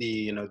see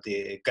the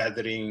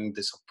gathering,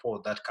 the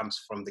support that comes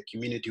from the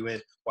community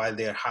while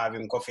they're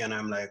having coffee, and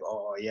I'm like,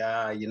 oh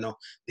yeah,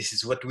 this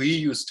is what we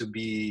used to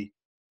be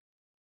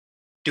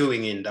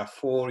doing in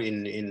Darfur,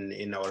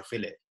 in our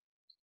village.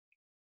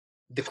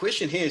 The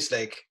question here is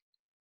like,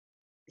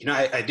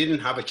 I didn't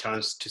have a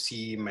chance to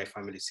see my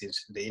family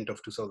since the end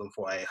of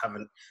 2004. I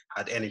haven't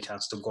had any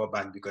chance to go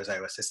back because I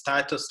was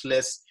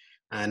statusless,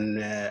 and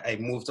I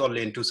moved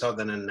only in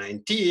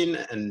 2019.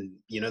 And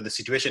the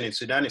situation in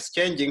Sudan is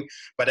changing,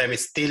 but I'm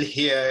still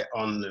here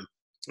I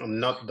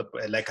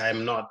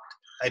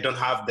don't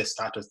have the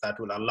status that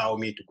will allow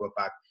me to go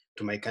back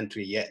to my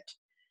country yet.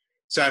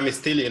 So I'm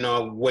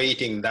still,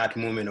 waiting that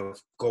moment of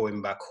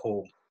going back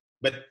home.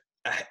 But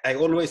I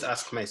always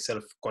ask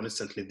myself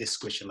constantly this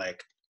question,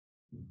 like,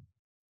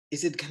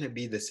 is it going to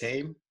be the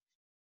same?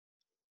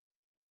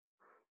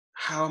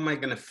 How am I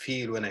going to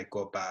feel when I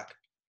go back?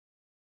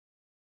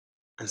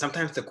 And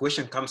sometimes the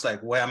question comes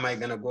like, where am I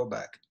going to go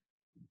back?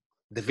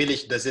 The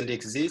village doesn't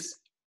exist.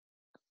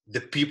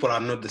 The people are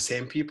not the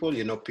same people.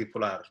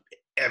 People are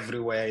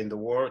everywhere in the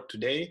world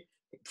today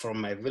from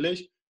my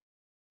village.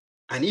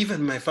 And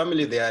even my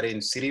family, they are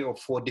in 3 or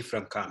 4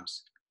 different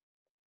camps.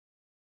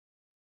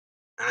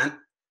 And,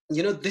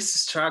 this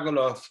struggle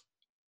of,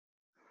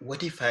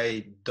 what if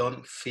I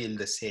don't feel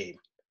the same?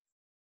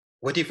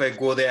 What if I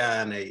go there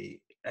and I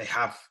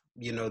have,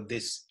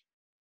 this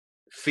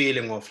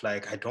feeling of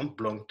like, I don't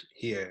belong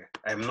here.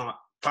 I'm not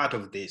part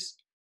of this,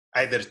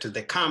 either to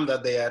the camp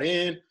that they are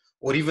in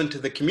or even to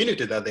the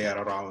community that they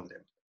are around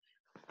them.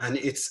 And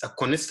it's a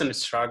constant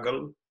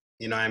struggle.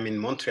 You know, I'm in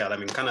Montreal,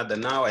 I'm in Canada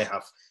now, I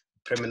have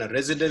permanent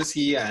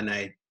residency, and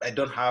I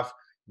don't have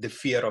the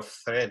fear of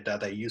threat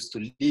that I used to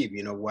live,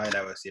 you know, while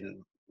I was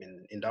in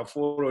Darfur,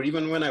 or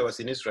even when I was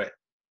in Israel.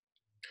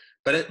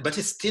 But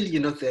it's still, you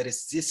know, there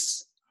is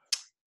this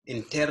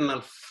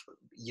internal,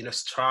 you know,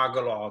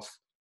 struggle of,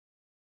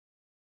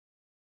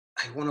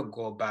 I want to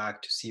go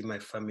back to see my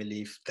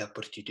family if the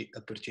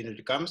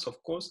opportunity comes,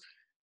 of course.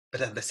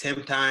 But at the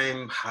same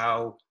time,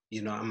 how,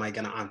 you know, am I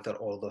going to answer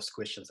all those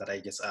questions that I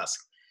just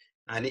asked?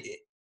 And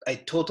I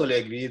totally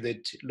agree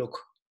that, look,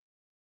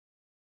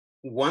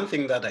 one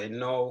thing that I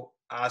know,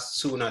 as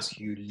soon as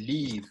you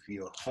leave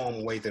your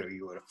home, whether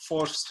you are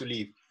forced to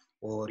leave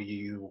or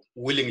you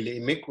willingly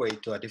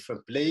immigrate to a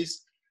different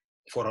place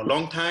for a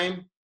long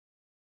time,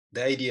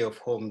 the idea of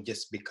home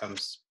just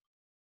becomes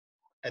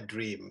a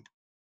dream,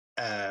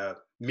 a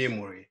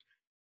memory.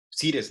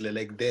 Seriously,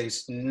 like there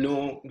is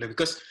no,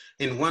 because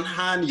in one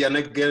hand, you're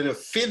not gonna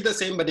feel the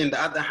same, but in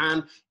the other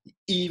hand,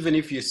 even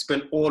if you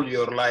spend all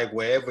your life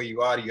wherever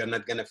you are, you're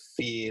not gonna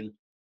feel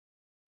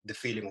the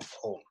feeling of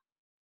home.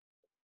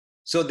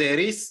 So there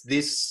is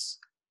this,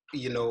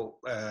 you know,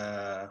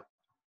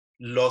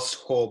 lost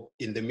hope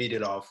in the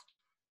middle of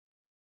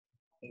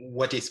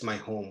what is my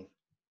home.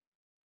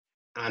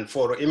 And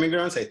for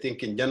immigrants, I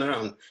think in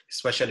general, and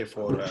especially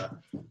for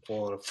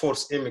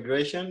forced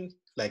immigration,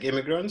 like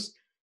immigrants,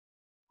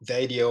 the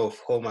idea of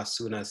home as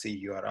soon as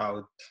you are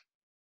out,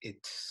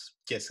 it's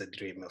just a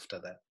dream after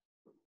that.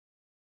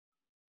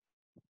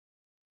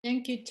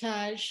 Thank you,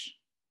 Taj.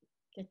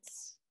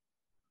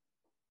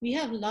 We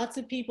have lots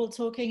of people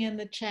talking in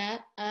the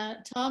chat.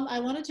 Tom, I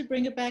wanted to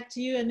bring it back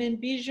to you, and then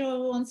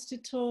Bijou wants to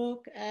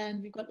talk,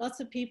 and we've got lots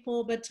of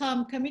people. But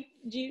Tom,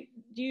 you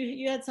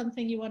had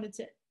something you wanted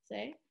to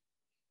say?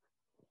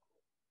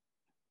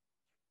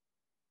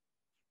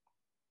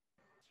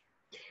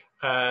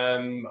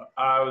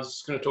 I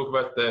was going to talk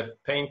about the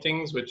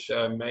paintings, which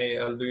May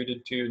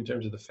alluded to in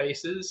terms of the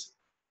faces.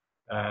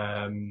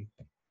 I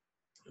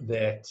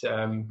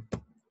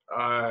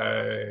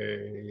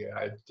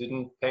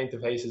didn't paint the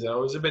faces. I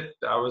was a bit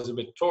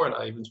torn.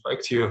 I even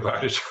spoke to you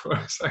about it. I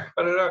was like,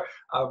 I don't know.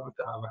 I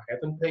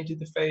haven't painted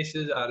the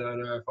faces. I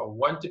don't know if I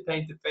want to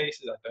paint the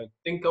faces. I don't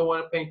think I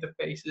want to paint the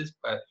faces.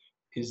 But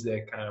is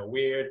that kind of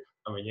weird?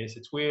 I mean, yes,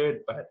 it's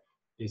weird, but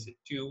is it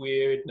too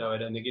weird? No, I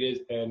don't think it is.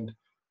 And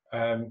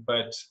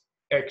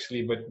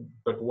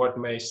but what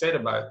May said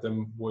about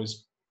them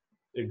was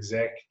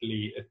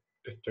exactly.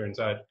 It turns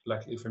out,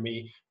 luckily for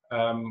me,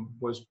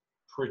 was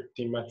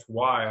pretty much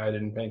why I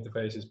didn't paint the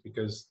faces,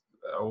 because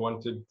I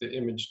wanted the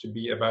image to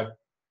be about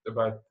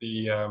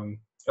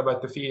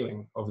the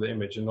feeling of the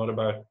image and not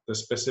about the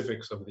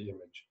specifics of the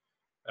image.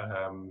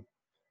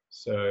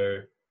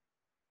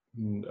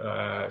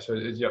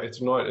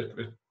 It's not.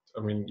 I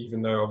mean,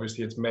 even though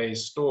obviously it's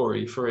May's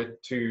story, for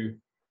it to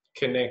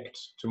connect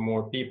to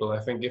more people, I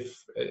think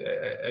if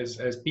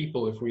as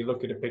people, if we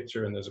look at a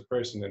picture and there's a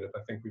person in it, I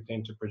think we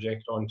tend to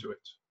project onto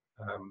it,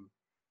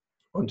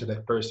 onto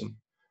that person.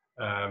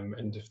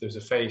 And if there's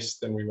a face,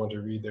 then we want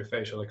to read their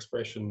facial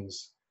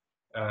expressions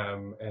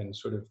and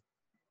sort of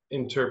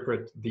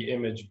interpret the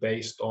image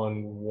based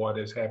on what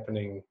is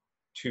happening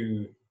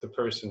to the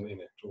person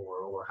in it,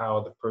 or how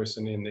the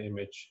person in the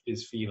image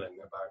is feeling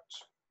about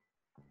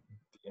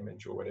the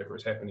image, or whatever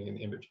is happening in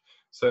the image.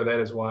 So that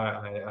is why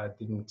I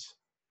didn't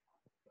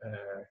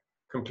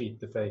complete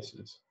the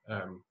faces,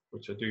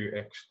 which I do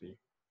actually,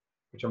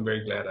 which I'm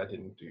very glad I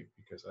didn't do,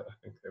 because I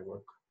think they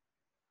work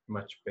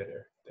much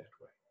better that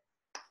way.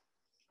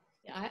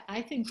 Yeah,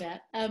 I think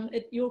that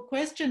your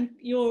question,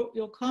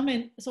 your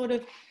comment sort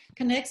of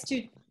connects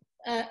to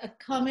a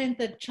comment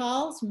that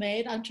Charles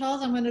made.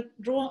 Charles, I'm going to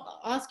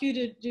ask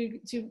you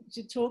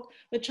to talk.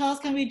 But Charles,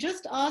 can we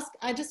just ask?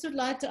 I just would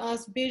like to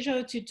ask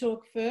Bijou to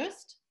talk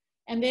first,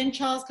 and then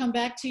Charles, come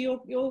back to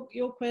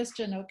your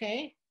question,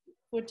 okay?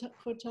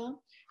 For Tom,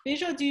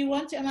 Bijou, do you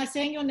want to? Am I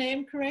saying your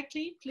name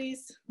correctly,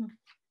 please?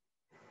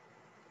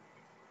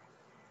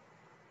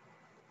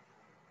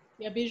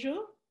 Yeah,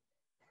 Bijou.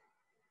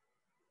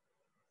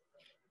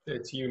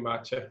 It's you,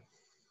 Matcha.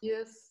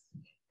 Yes.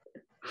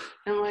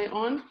 Am I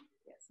on?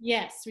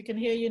 Yes, we can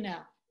hear you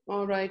now.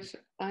 All right.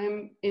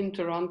 I'm in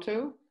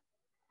Toronto,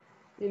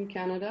 in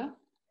Canada.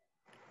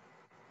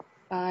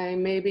 I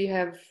maybe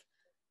have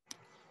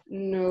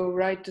no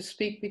right to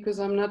speak because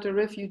I'm not a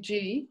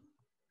refugee,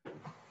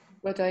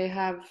 but I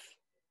have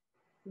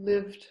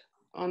lived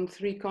on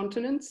 3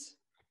 continents,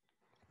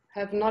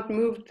 have not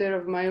moved there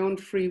of my own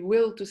free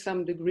will to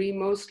some degree,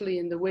 mostly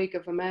in the wake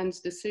of a man's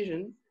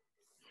decision.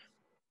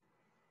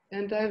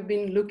 And I've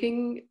been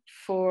looking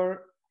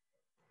for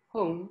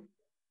home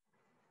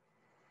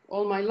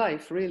all my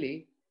life,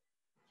 really.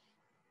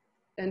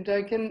 And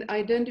I can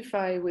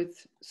identify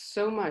with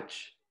so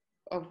much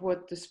of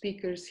what the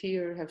speakers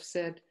here have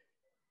said,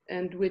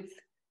 and with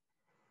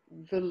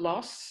the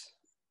loss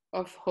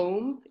of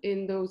home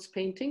in those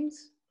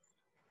paintings.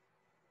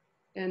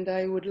 And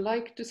I would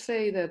like to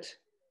say that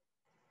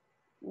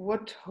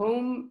what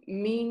home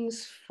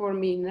means for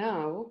me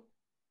now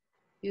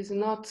is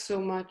not so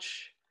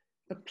much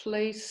a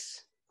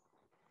place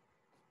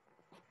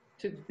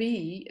to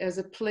be as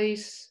a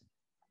place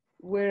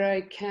where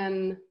I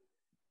can,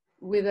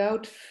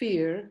 without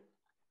fear,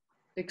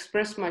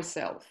 express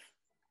myself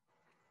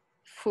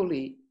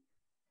fully.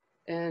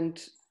 And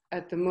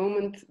at the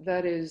moment,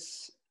 that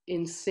is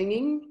in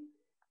singing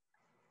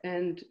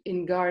and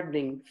in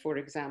gardening, for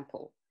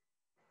example.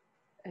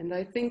 And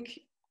I think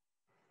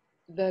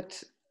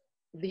that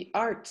the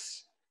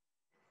arts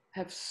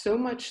have so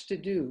much to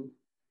do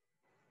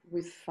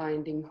with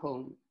finding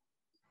home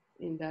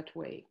in that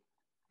way,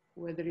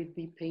 whether it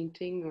be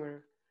painting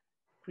or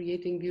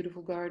creating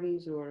beautiful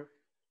gardens or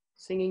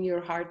singing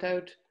your heart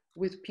out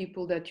with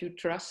people that you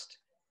trust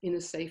in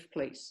a safe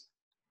place.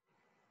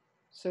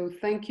 So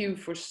thank you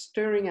for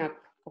stirring up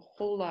a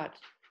whole lot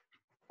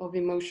of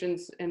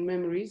emotions and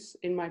memories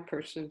in my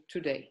person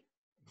today.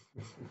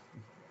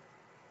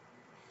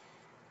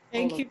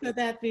 Thank you for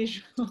that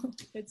visual.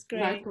 It's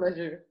great. My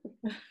pleasure.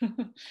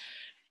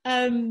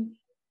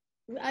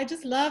 I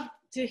just love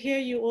to hear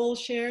you all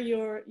share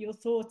your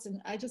thoughts,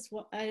 and I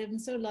am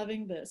so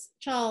loving this.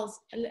 Charles,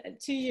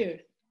 to you.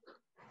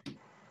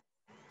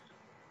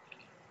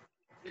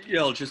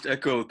 Yeah, I'll just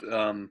echo.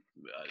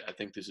 I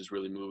think this is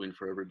really moving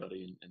for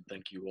everybody, and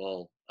thank you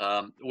all.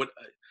 What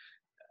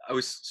I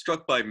was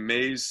struck by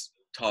May's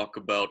talk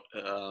about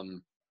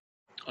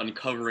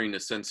uncovering a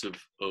sense of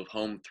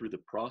home through the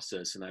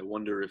process, and I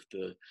wonder if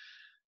the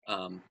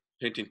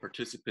painting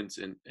participants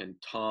and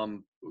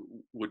Tom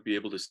would be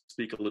able to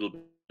speak a little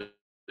bit.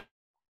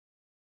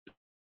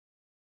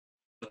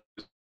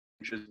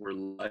 Were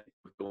like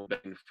going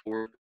back and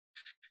forth.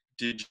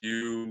 Did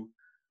you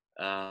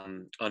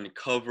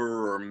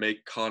uncover or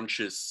make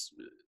conscious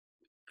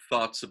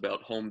thoughts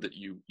about home that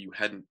you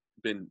hadn't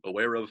been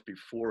aware of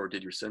before, or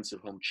did your sense of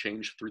home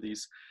change through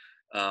these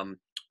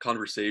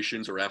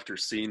conversations or after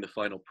seeing the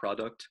final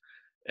product?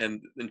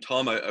 And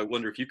Tom, I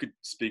wonder if you could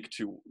speak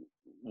to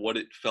what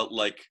it felt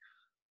like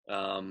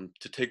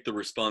to take the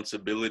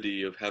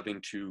responsibility of having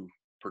to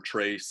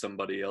portray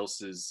somebody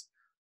else's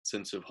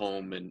sense of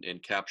home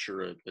and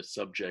capture a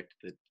subject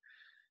that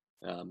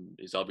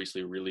is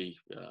obviously really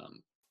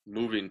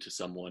moving to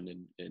someone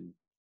and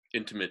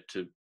intimate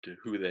to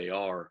who they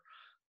are.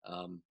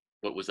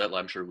 What was that?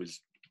 I'm sure it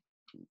was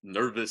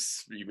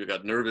nervous. You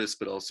got nervous,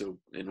 but also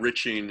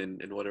enriching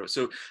and whatever.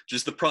 So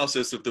just the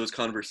process of those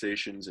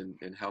conversations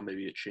and how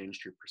maybe it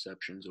changed your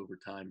perceptions over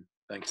time.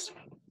 Thanks.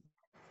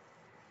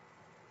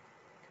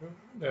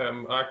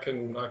 I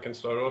can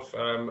start off.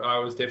 I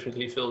was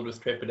definitely filled with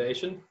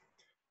trepidation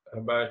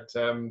about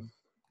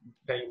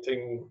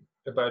painting,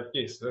 about,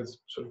 yes, that's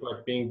sort of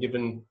like being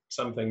given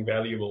something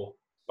valuable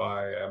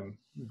by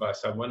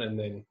someone and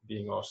then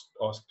being asked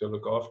to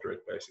look after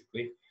it,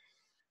 basically.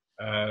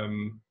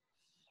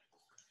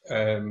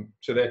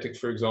 So that,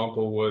 for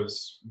example,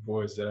 was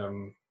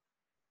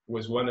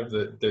one of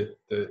the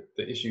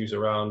issues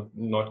around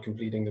not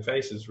completing the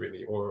faces,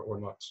 really, or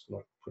not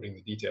putting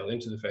the detail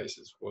into the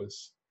faces,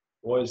 was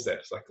that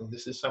it's like, well,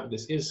 this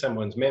is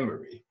someone's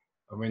memory.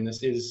 I mean,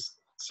 this is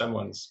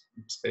someone's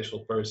special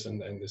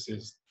person, and this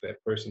is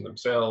that person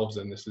themselves,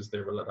 and this is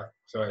their,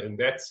 so in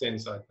that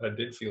sense I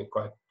did feel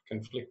quite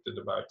conflicted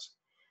about,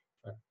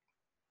 I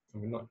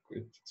mean,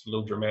 it's a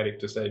little dramatic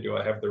to say, do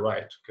I have the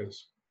right,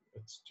 because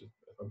it's just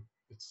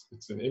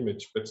it's an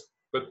image, but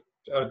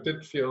I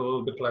did feel a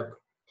little bit like,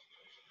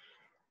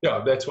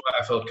 yeah, that's why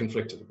I felt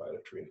conflicted about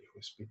it, really,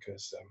 was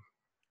because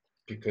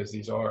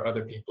these are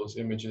other people's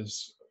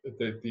images.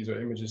 These are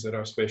images that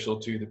are special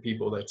to the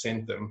people that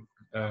sent them.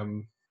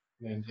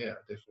 And yeah,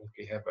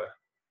 definitely have a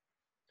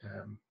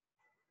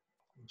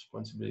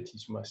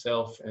responsibilities for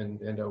myself,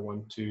 and I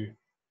want to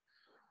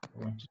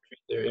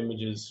treat their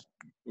images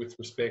with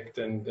respect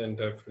and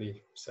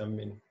hopefully some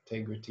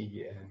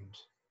integrity.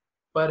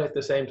 But at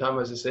the same time,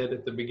 as I said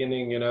at the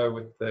beginning, you know,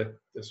 with the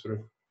sort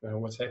of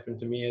what's happened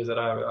to me is that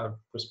I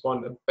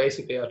respond.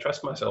 Basically, I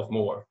trust myself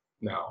more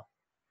now.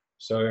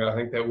 So I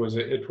think it was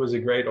a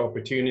great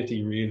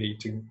opportunity, really,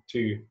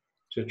 to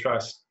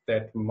trust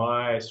that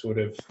my sort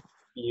of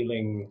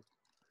feeling.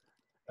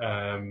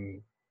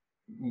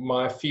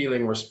 My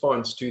feeling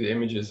response to the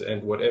images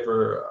and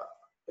whatever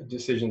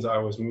decisions I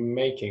was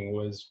making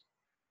was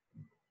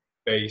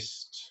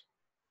based,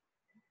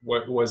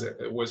 what was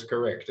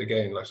correct.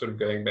 Again, like sort of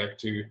going back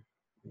to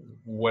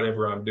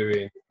whatever I'm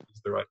doing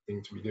is the right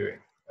thing to be doing.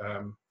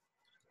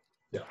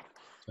 Yeah,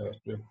 so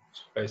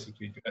it's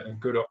basically a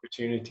good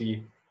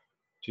opportunity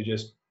to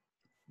just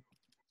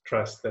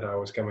trust that I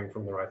was coming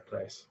from the right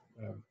place.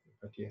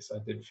 But yes, I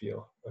did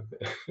feel a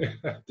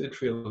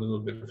little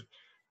bit of,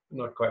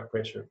 not quite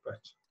pressure,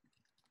 but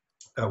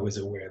I was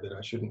aware that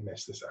I shouldn't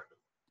mess this up.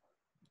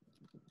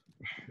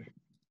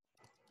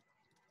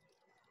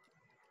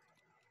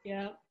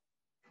 Yeah,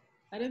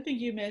 I don't think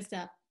you messed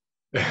up.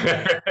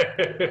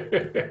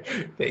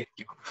 Thank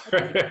you.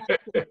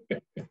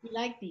 We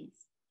like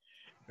these.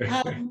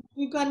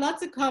 We've got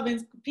lots of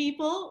comments.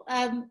 People,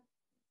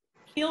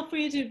 feel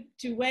free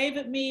to wave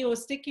at me or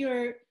stick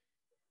your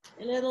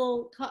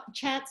little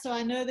chat so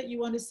I know that you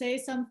want to say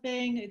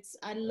something. We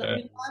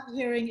love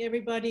hearing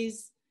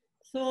everybody's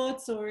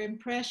thoughts or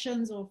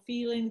impressions or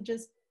feelings.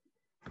 Just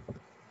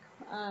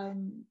I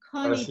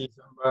see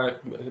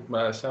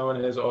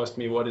someone has asked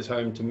me what is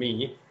home to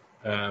me,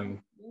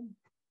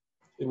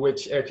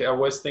 which actually I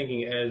was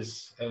thinking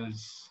as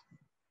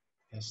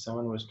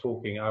someone was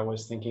talking, I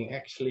was thinking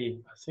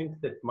actually I think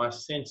that my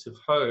sense of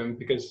home,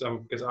 because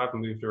I've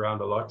moved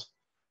around a lot,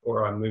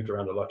 or I moved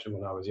around a lot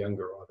when I was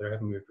younger, rather. I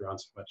haven't moved around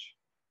so much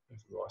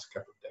over the last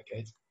couple of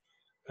decades.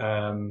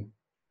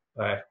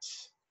 But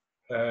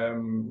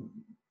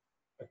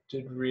I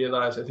did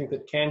realize, I think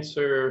that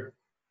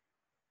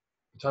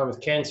time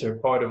with cancer,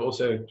 part of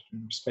also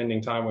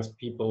spending time with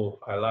people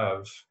I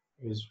love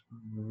is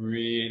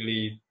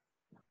really,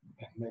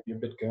 maybe a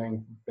bit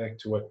going back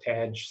to what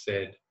Taj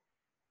said,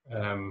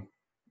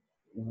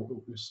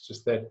 it's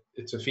just that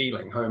it's a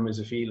feeling. Home is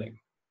a feeling.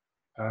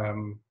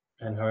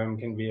 And home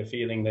can be a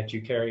feeling that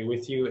you carry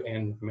with you,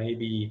 and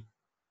maybe,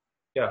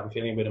 yeah, I'm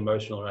feeling a bit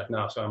emotional right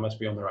now, so I must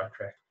be on the right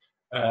track.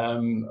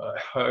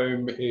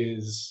 Home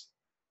is,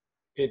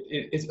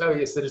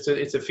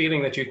 it's a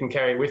feeling that you can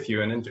carry with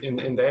you, and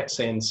in that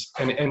sense,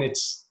 and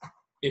it's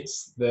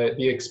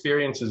the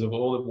experiences of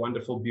all the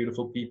wonderful,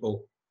 beautiful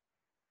people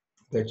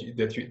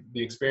the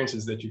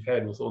experiences that you've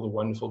had with all the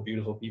wonderful,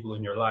 beautiful people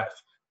in your life.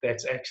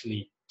 That's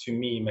actually, to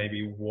me,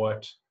 maybe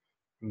what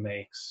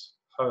makes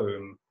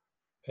home.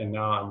 And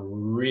now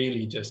I'm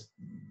really just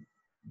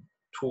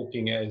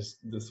talking as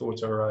the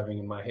thoughts are arriving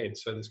in my head,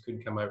 so this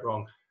could come out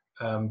wrong.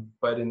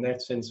 But in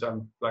that sense,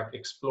 I'm like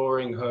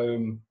exploring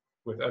home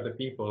with other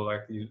people,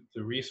 like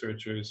the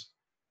researchers,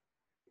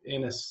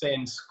 in a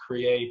sense,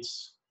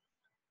 creates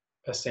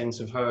a sense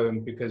of home,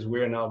 because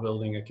we're now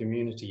building a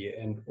community,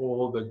 and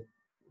all the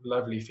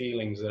lovely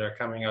feelings that are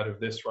coming out of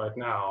this right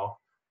now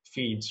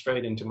feed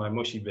straight into my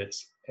mushy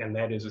bits, and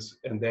that is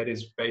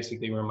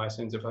basically where my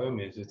sense of home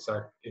is. It's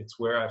like, it's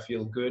where I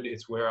feel good,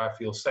 it's where I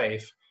feel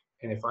safe,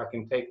 and if I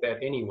can take that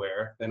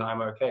anywhere, then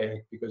I'm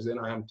okay, because then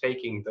I am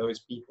taking those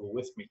people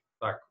with me,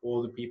 like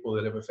all the people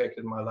that have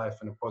affected my life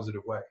in a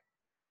positive way.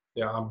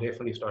 Yeah, I'm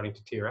definitely starting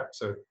to tear up,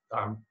 so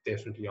I'm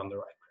definitely on the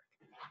right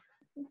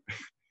track.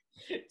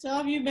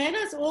 Tom, you made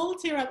us all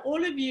tear up,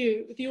 all of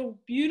you, with your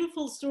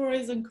beautiful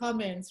stories and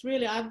comments.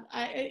 Really,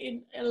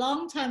 in a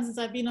long time since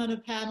I've been on a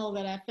panel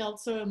that I felt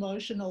so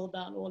emotional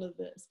about all of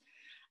this.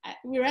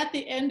 We're at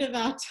the end of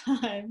our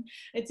time.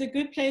 It's a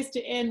good place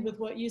to end with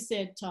what you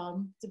said,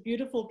 Tom. It's a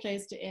beautiful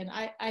place to end.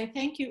 I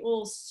thank you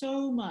all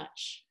so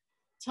much,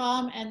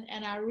 Tom,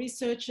 and our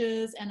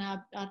researchers and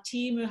our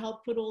team who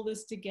helped put all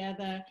this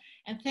together.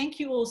 And thank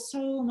you all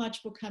so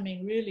much for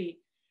coming, really.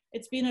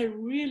 It's been a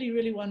really,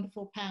 really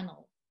wonderful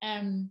panel.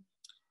 And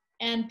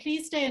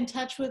please stay in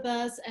touch with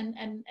us.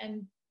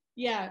 And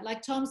yeah,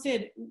 like Tom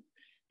said,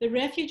 the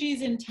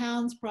Refugees in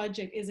Towns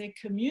project is a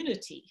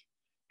community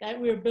that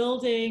we're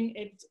building.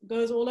 It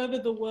goes all over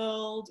the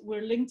world.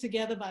 We're linked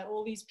together by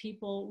all these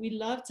people. We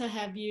love to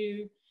have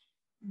you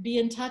be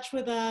in touch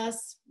with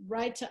us,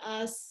 write to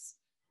us,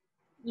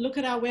 look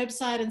at our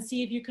website and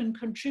see if you can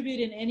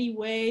contribute in any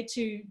way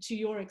to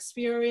your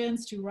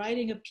experience, to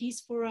writing a piece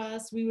for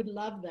us. We would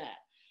love that.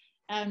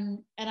 And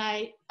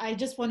I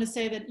just want to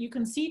say that you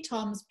can see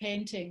Tom's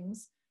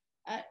paintings,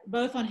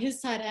 both on his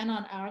side and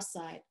on our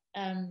side,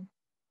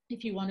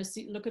 if you want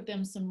to look at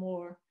them some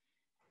more.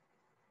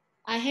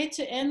 I hate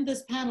to end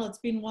this panel. It's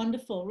been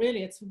wonderful,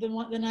 really. It's the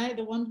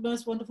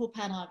most wonderful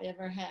panel I've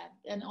ever had,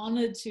 and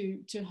honored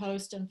to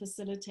host and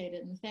facilitate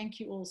it. And thank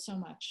you all so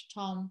much,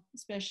 Tom,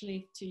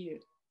 especially to you.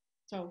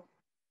 So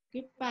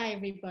goodbye,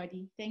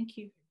 everybody. Thank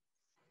you.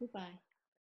 Goodbye.